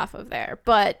base it off of there.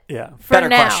 But Yeah. for Better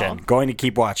now, question. Going to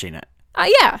keep watching it.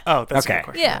 Yeah, Oh, that's Okay. a good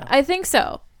question. yeah, I think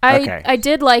so. Okay. I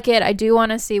did like it. I do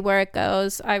want to see where it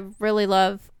goes. I really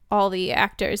love all the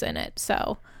actors in it,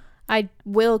 so I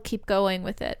will keep going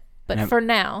with it. But And for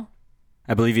now,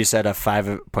 I believe you said a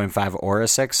 5.5 or a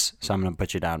 6, so I'm going to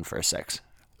put you down for a 6.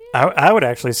 I would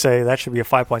actually say that should be a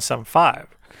 5.75.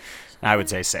 I would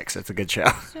say 6. It's a good show.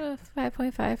 so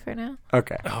 5.5 for now.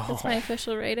 Okay. That's my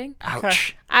official rating.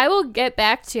 Ouch. I will get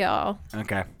back to y'all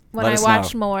Okay. when Let I us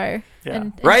watch know. more. Yeah.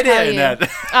 And Write tell in you. it.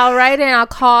 I'll write in. I'll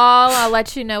call. I'll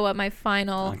let you know what my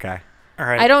final. Okay. All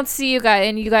right. I don't see you guys,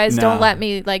 and you guys No. don't let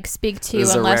me like speak to you This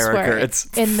is a unless rare we're occurrence.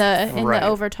 in the Right.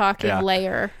 over talking Yeah.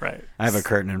 layer. Right. I have a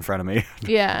curtain in front of me.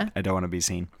 Yeah, I don't want to be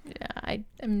seen. yeah. I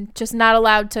am just not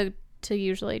allowed to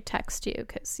usually text you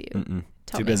because you Mm-mm.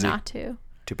 tell Too me busy. not to.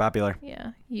 Too popular.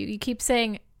 Yeah, you keep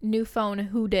saying new phone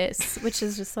who dis, which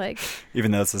is just like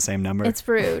Even though it's the same number. it's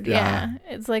rude. Yeah.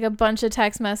 Yeah, it's like a bunch of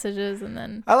text messages and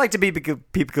then I like to be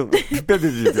people.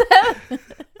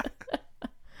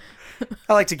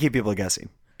 I like to keep people guessing.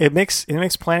 It makes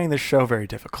planning the show very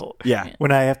difficult. Yeah.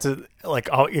 When I have to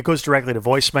it goes directly to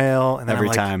voicemail, and then Every I'm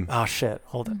like, time. oh shit,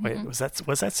 hold on, wait, was that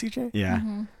CJ? Yeah.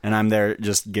 Mm-hmm. And I'm there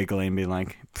just giggling, being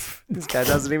like, this guy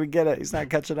doesn't even get it. He's not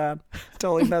catching on.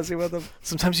 Totally messing with him.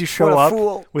 Sometimes you show What a up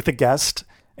fool. with a guest,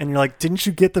 and you're like, didn't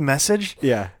you get the message?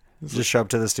 Yeah. Just show up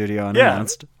to the studio Yeah.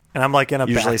 unannounced. And I'm like in a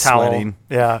Usually bath towel. sweating.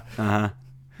 Yeah. Uh-huh.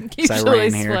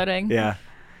 usually sweating. Yeah.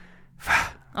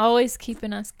 Always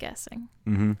keeping us guessing.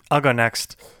 Mm-hmm. I'll go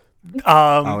next.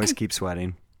 Always keep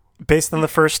sweating. Based on the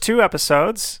first 2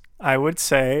 episodes, I would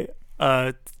say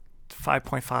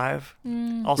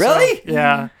 5.5. Also, Really?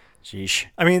 Yeah. Sheesh.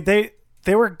 I mean, they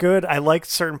were good. I liked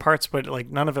certain parts, but like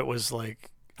none of it was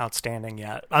like outstanding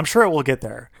yet. I'm sure it will get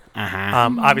there. Uh-huh.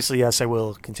 Obviously, yes, I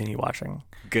will continue watching.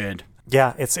 Good.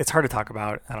 Yeah, it's hard to talk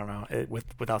about. I don't know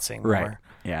without seeing more. Right.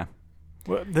 Yeah.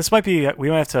 Well, this might be. We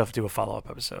might have to do a follow-up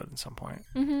episode at some point.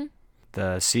 Mm-hmm.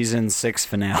 The season 6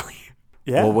 finale.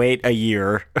 Yeah. We'll wait a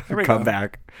year, we come go.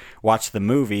 back, watch the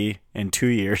movie in 2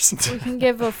 years. We can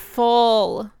give a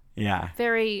full, Yeah.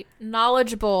 very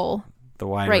knowledgeable The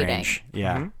wide Rating. range.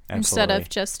 Yeah. Mhm. Absolutely. instead of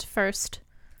just first.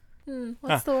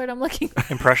 What's the word I'm looking for?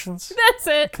 Impressions. That's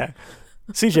it. Okay.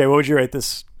 CJ, what would you rate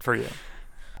this for you?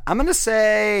 I'm going to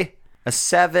say a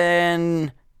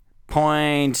 7.3.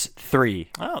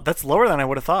 Oh, that's lower than I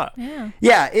would have thought. Yeah.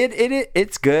 Yeah,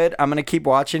 it's good. I'm gonna keep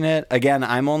watching it. Again,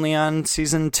 I'm only on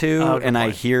season 2, Oh, good and I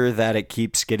point. hear that it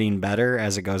keeps getting better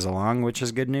as it goes along, which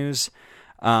is good news.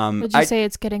 Would you say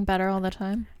it's getting better all the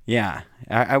time? Yeah,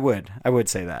 I would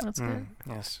say that. That's good.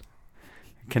 Yes.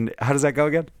 How does that go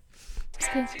again? It's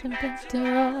getting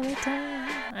better all the time.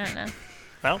 I don't know.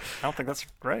 Well, I don't think that's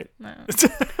right. No.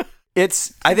 I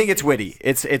think it's witty.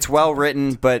 It's well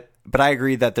written, but I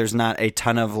agree that there's not a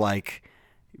ton of like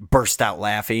burst out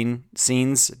laughing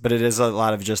scenes, but it is a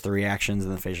lot of just the reactions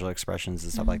and the facial expressions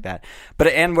and stuff like that.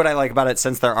 And what I like about it,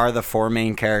 since there are the 4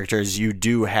 main characters, you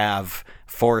do have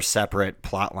 4 separate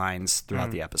plot lines throughout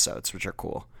the episodes, which are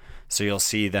cool. So you'll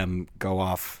see them go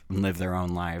off and live their own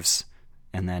lives,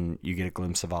 and then you get a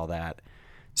glimpse of all that.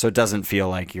 So it doesn't feel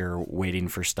like you're waiting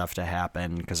for stuff to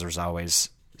happen, because there's always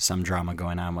some drama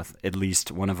going on with at least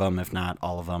one of them, if not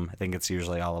all of them. I think it's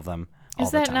usually all of them. all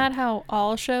Is the that time. not how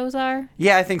all shows are?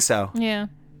 Yeah, I think so. Yeah.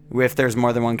 If there's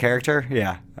more than one character,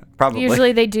 yeah, probably.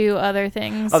 Usually they do other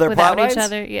things Other without plot each lines?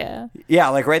 other. Yeah. Yeah,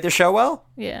 like write the show well?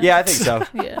 Yeah. Yeah, I think so.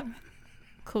 Yeah.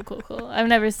 Cool. I've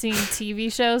never seen TV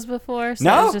shows before, so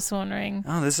No? I was just wondering.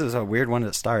 Oh, this is a weird one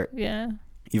to start. Yeah.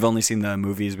 You've only seen the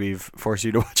movies we've forced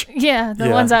you to watch. Yeah, the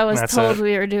Yeah, ones I was that's told it.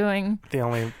 we were doing. The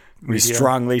only We media.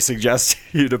 strongly suggest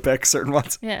you to pick certain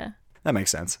ones. Yeah. That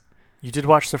makes sense. You did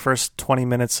watch the first 20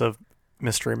 minutes of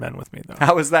Mystery Men with me, though.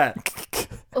 How was that?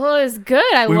 Well, it was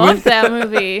good. I We loved went- that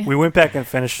movie. We went back and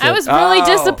finished it. I was really Oh.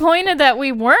 disappointed that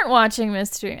we weren't watching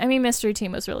Mystery. I mean, Mystery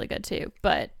Team was really good too,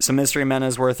 but So Mystery Men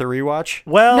is worth a rewatch?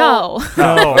 well,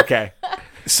 no. no. Okay.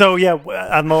 So yeah,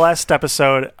 on the last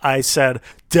episode, I said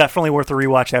definitely worth a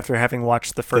rewatch after having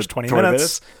watched the first 20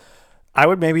 minutes. I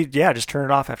would maybe, just turn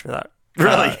it off after that.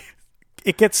 Really?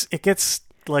 It gets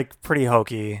like pretty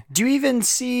hokey. Do you even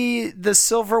see the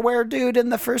silverware dude in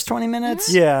the first 20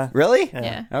 minutes? Yeah. Really?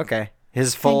 Yeah. Okay.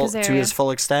 His full Hank Azaria. to his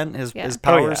full extent, his Oh,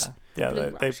 powers.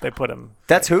 yeah. They put him.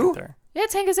 That's who? there. Yeah,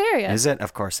 it's Hank Azaria. Is it?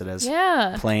 Of course it is.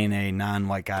 Yeah. Playing a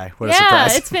non-white guy. What a Yeah,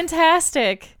 surprise. it's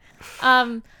fantastic.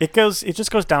 It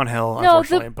just goes downhill, No,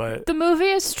 unfortunately. But the movie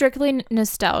is strictly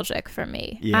nostalgic for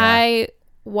me. Yeah. I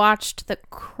watched the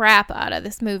crap out of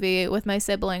this movie with my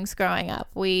siblings growing up.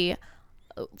 We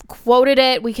quoted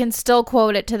it. We can still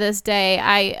quote it to this day.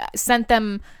 I sent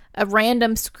them a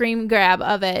random screen grab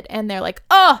of it, and they're like,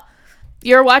 "Oh,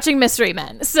 you're watching Mystery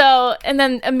Men." So, and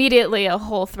then immediately a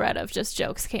whole thread of just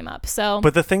jokes came up. So,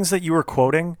 but the things that you were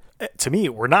quoting, to me,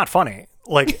 were not funny.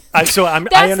 Like, I That's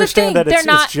understand the that thing. it's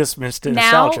They're not- just now,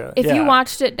 nostalgia. if Yeah. you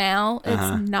watched it now,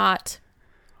 Uh-huh. it's not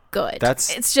good.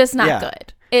 That's- it's just not yeah.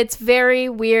 good. It's very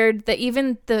weird.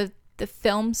 Even the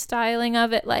film styling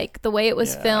of it, like the way it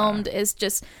was Yeah. filmed, is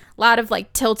just a lot of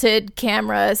like tilted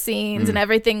camera scenes and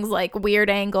everything's like weird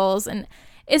angles, and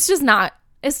it's just not.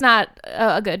 It's not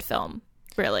a good film,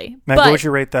 really. Meg, but what would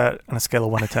you rate that on a scale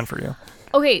of 1 to 10 for you?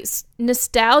 okay,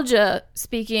 nostalgia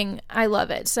speaking, I love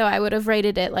it. So I would have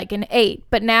rated it like an 8.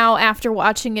 But now, after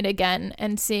watching it again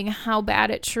and seeing how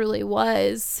bad it truly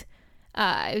was,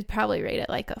 I would probably rate it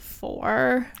like a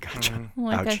 4, Gotcha.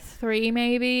 like Ouch. a 3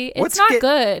 maybe. It's What's not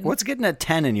good. What's getting a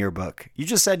 10 in your book? You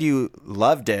just said you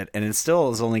loved it, and it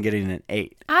still is only getting an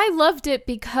 8. I loved it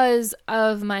because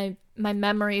of my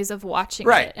memories of watching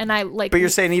Right. it, and I like. But you're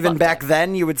saying even loved back it.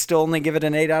 then, you would still only give it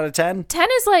an 8 out of 10? 10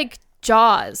 is like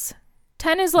Jaws.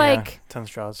 10 is like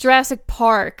 10's Jaws. Jurassic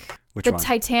Park, Which the one?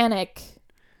 Titanic.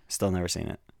 Still never seen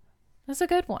it. That's a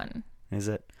good one. Is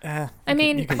it? I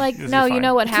mean, like, you're no, you fine.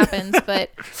 know what happens, but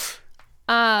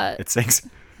It sinks.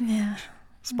 yeah,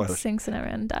 Spoilers. sinks and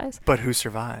everyone dies. But who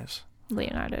survives?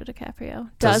 Leonardo DiCaprio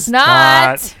Does does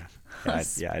not.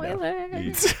 Yeah, I know.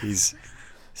 Spoiler. He's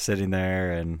sitting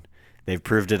there, and they've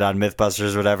proved it on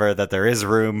MythBusters, whatever, that there is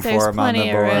room There's for him on the plenty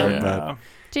of board. room. But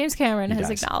James Cameron He has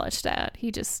dies. acknowledged that.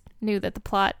 He just knew that the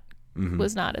plot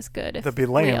was not as good if That'd be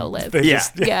lame. Leo lived. They Yeah.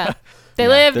 just- Yeah. They Yeah,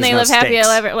 live and there's they no live happy stakes.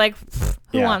 ever. Like,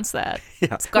 who Yeah. wants that?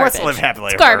 yeah. It's garbage. Let's live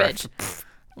happily It's ever garbage.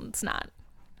 It's not.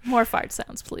 More fart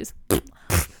sounds, please.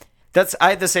 I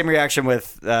had the same reaction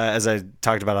with as I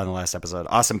talked about on the last episode.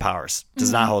 Austin Powers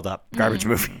does not hold up. Garbage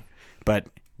movie, but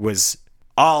was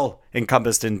all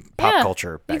encompassed in pop Yeah,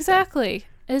 culture. Back exactly.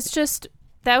 It's just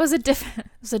that was a different. It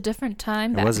was a different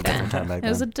time. Then. Back It was a then. different time back It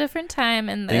was a then. different time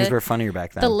in Things the were funnier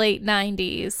back then. the late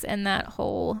 '90s and that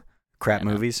whole. Crap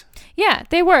movies. Yeah,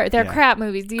 they were. They're Yeah. crap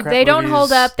movies. Crap they don't movies.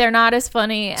 hold up. They're not as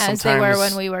funny as they were Sometimes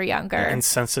when we were younger.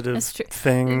 Insensitive That's true.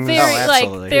 things. Very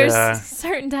absolutely. like there's Yeah.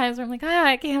 certain times where I'm like,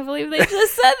 I can't believe they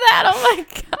just said that. Oh my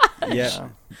god! Yeah,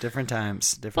 different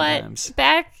times. Different But times.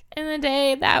 back in the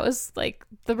day, that was like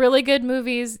the really good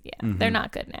movies. Yeah, they're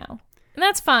not good now, and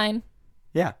that's fine.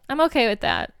 Yeah, I'm okay with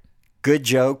that. good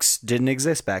jokes didn't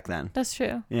exist back then. That's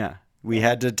true. Yeah, we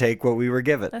had to take what we were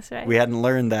given. That's right. We hadn't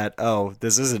learned that. Oh,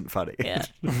 this isn't funny. Yeah,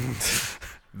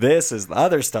 This is the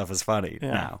other stuff is funny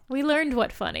Yeah. now. we learned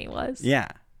what funny was. Yeah,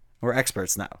 we're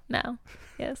experts now. Now,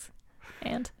 yes,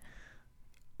 and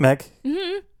Meg,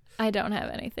 I don't have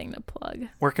anything to plug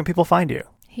where can people find you?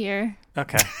 here.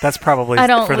 Okay, that's probably I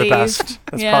don't for the leave. best.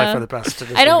 That's Yeah. probably for the best. To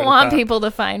just I don't leave it at want that. people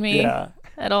to find me Yeah.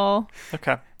 at all.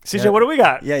 Okay. CJ, Yeah. what do we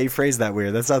got? Yeah, you phrased that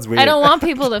weird. That sounds weird. I don't want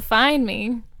people to find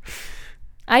me.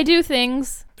 I do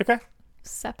things Okay.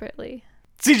 separately.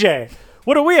 CJ,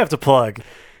 what do we have to plug?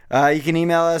 You can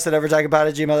email us at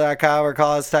overtalkingpod@gmail.com or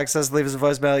call us, text us, leave us a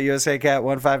voicemail at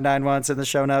USACat1591. It's in the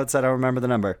show notes. I don't remember the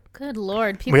number. Good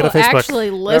Lord, We people got a Facebook.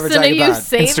 actually listen to you About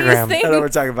say Instagram. these At things.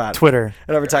 Overtalkingpod. Twitter.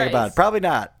 At Overtalkingpod. Christ. Probably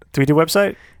not. Do we do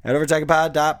website? At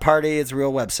overtalkingpod.party. It's a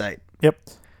real website. Yep.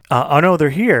 Oh no, they're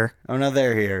here. Oh, no,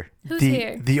 they're here. Who's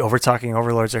here? The overtalking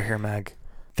overlords are here, Meg.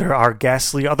 There are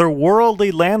ghastly,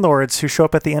 otherworldly landlords who show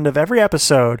up at the end of every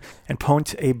episode and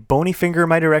point a bony finger in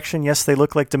my direction. Yes, they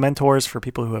look like Dementors for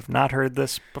people who have not heard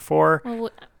this before. Well,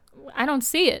 I don't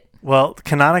see it Well,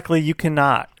 canonically, you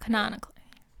cannot. canonically.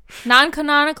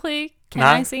 Non-canonically, can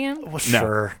Non- I see him? Well,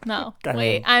 sure. No. I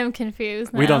Wait, mean, I'm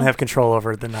confused now. We don't have control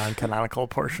over the non-canonical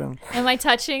portion. Am I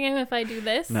touching him if I do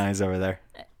this? No, he's over there.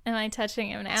 Am I touching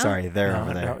him now? Sorry, they're No,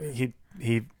 over there. no,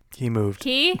 he moved.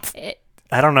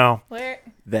 I don't know. Where?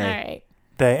 They.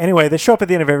 All right. They show up at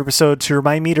the end of every episode to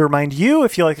remind me to remind you.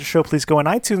 If you like the show, please go on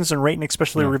iTunes and rate and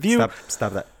especially No, review.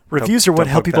 Stop that. Reviews Don't- are what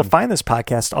don't help poke people them. find this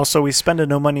podcast. Also, we spend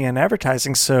no money on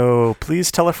advertising, so please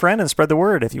tell a friend and spread the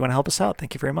word if you want to help us out.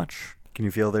 Thank you very much. Can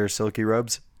you feel their silky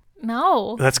robes?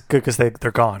 No. That's good because they're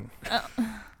gone.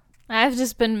 I've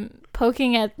just been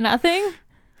poking at nothing.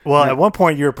 Well, at one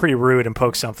point you were pretty rude and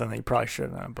poked something that you probably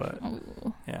shouldn't have, but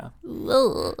yeah.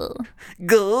 Ugh.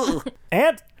 Go.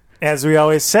 And as we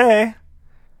always say,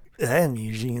 I'm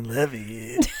Eugene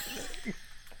Levy.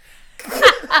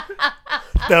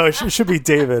 No, it should be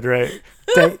David, right?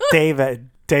 David.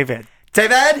 David.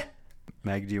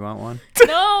 Meg, do you want one?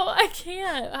 No, I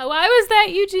can't. Why was that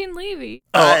Eugene Levy?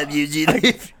 I'm Eugene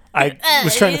Levy. I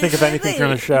was trying to think of anything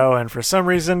from the show, and for some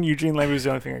reason, Eugene Levy was the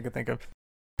only thing I could think of.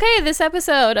 Okay, this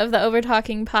episode of the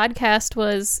Overtalking podcast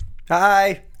was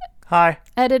Hi.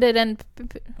 edited and...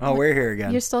 Oh, we're here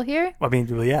again. You're still here? I mean,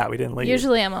 yeah, we didn't leave.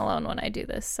 Usually I'm alone when I do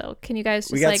this, so can you guys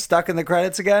just we got stuck in the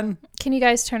credits again? Can you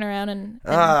guys turn around and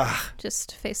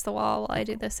just face the wall while I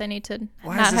do this? I need to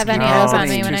Why not is this have any not of those on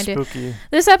happening? me when I Too do. spooky.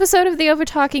 This episode of the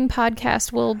Overtalking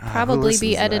podcast will probably listens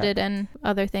be to edited and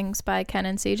other things by Ken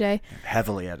and CJ.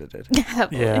 Heavily edited.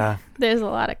 Heavily. Yeah. There's a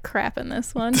lot of crap in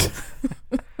this one.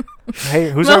 Hey,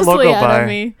 who's our Mostly logo out by? of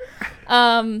me.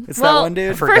 It's that one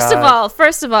dude.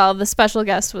 First of all, the special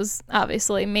guest was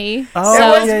obviously me. Oh,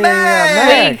 so yeah,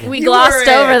 Meg. Meg. we You glossed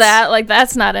were over it. that. Like,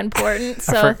 that's not important.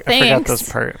 So I forgot thanks.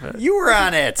 this part of it. You were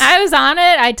on it. I was on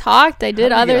it. I talked. I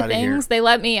did How'd you get other outta here? things. They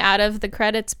let me out of the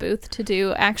credits booth to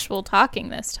do actual talking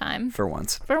this time. For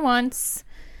once. For once.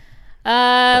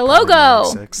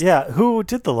 Logo. Yeah, who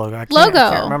did the logo? I Logo.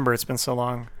 can't remember. It's been so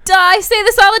long. Duh, I say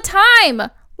this all the time.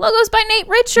 Logo's by Nate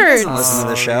Richards. Listen to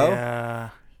the show. Yeah.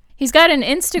 He's got an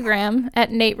Instagram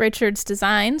at Nate Richards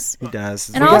Designs. He does.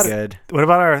 It's And really also- good. What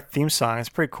about our theme song? It's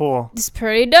pretty cool. It's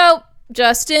pretty dope.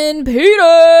 Justin Peters.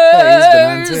 Yeah, he's been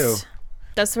on too.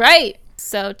 That's right.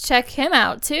 So check him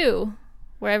out too.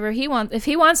 Wherever he wants. If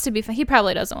he wants to be found. He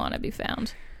probably doesn't want to be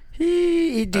found.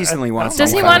 He decently wants Does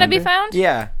to he be want to found. be found?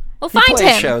 Yeah. Well, He find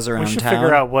plays him. shows around We should town.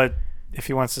 figure out if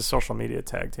he wants his social media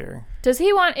tagged here. Does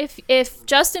he want, if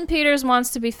Justin Peters wants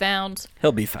to be found,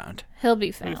 He'll be found. he'll be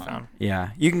We found. found. Yeah.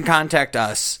 You can contact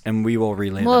us and we will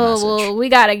relay the Well, message. we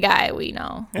got a guy we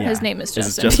know. Yeah. His name is This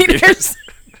is Justin Justin Peters.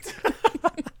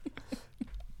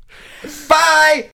 Bye!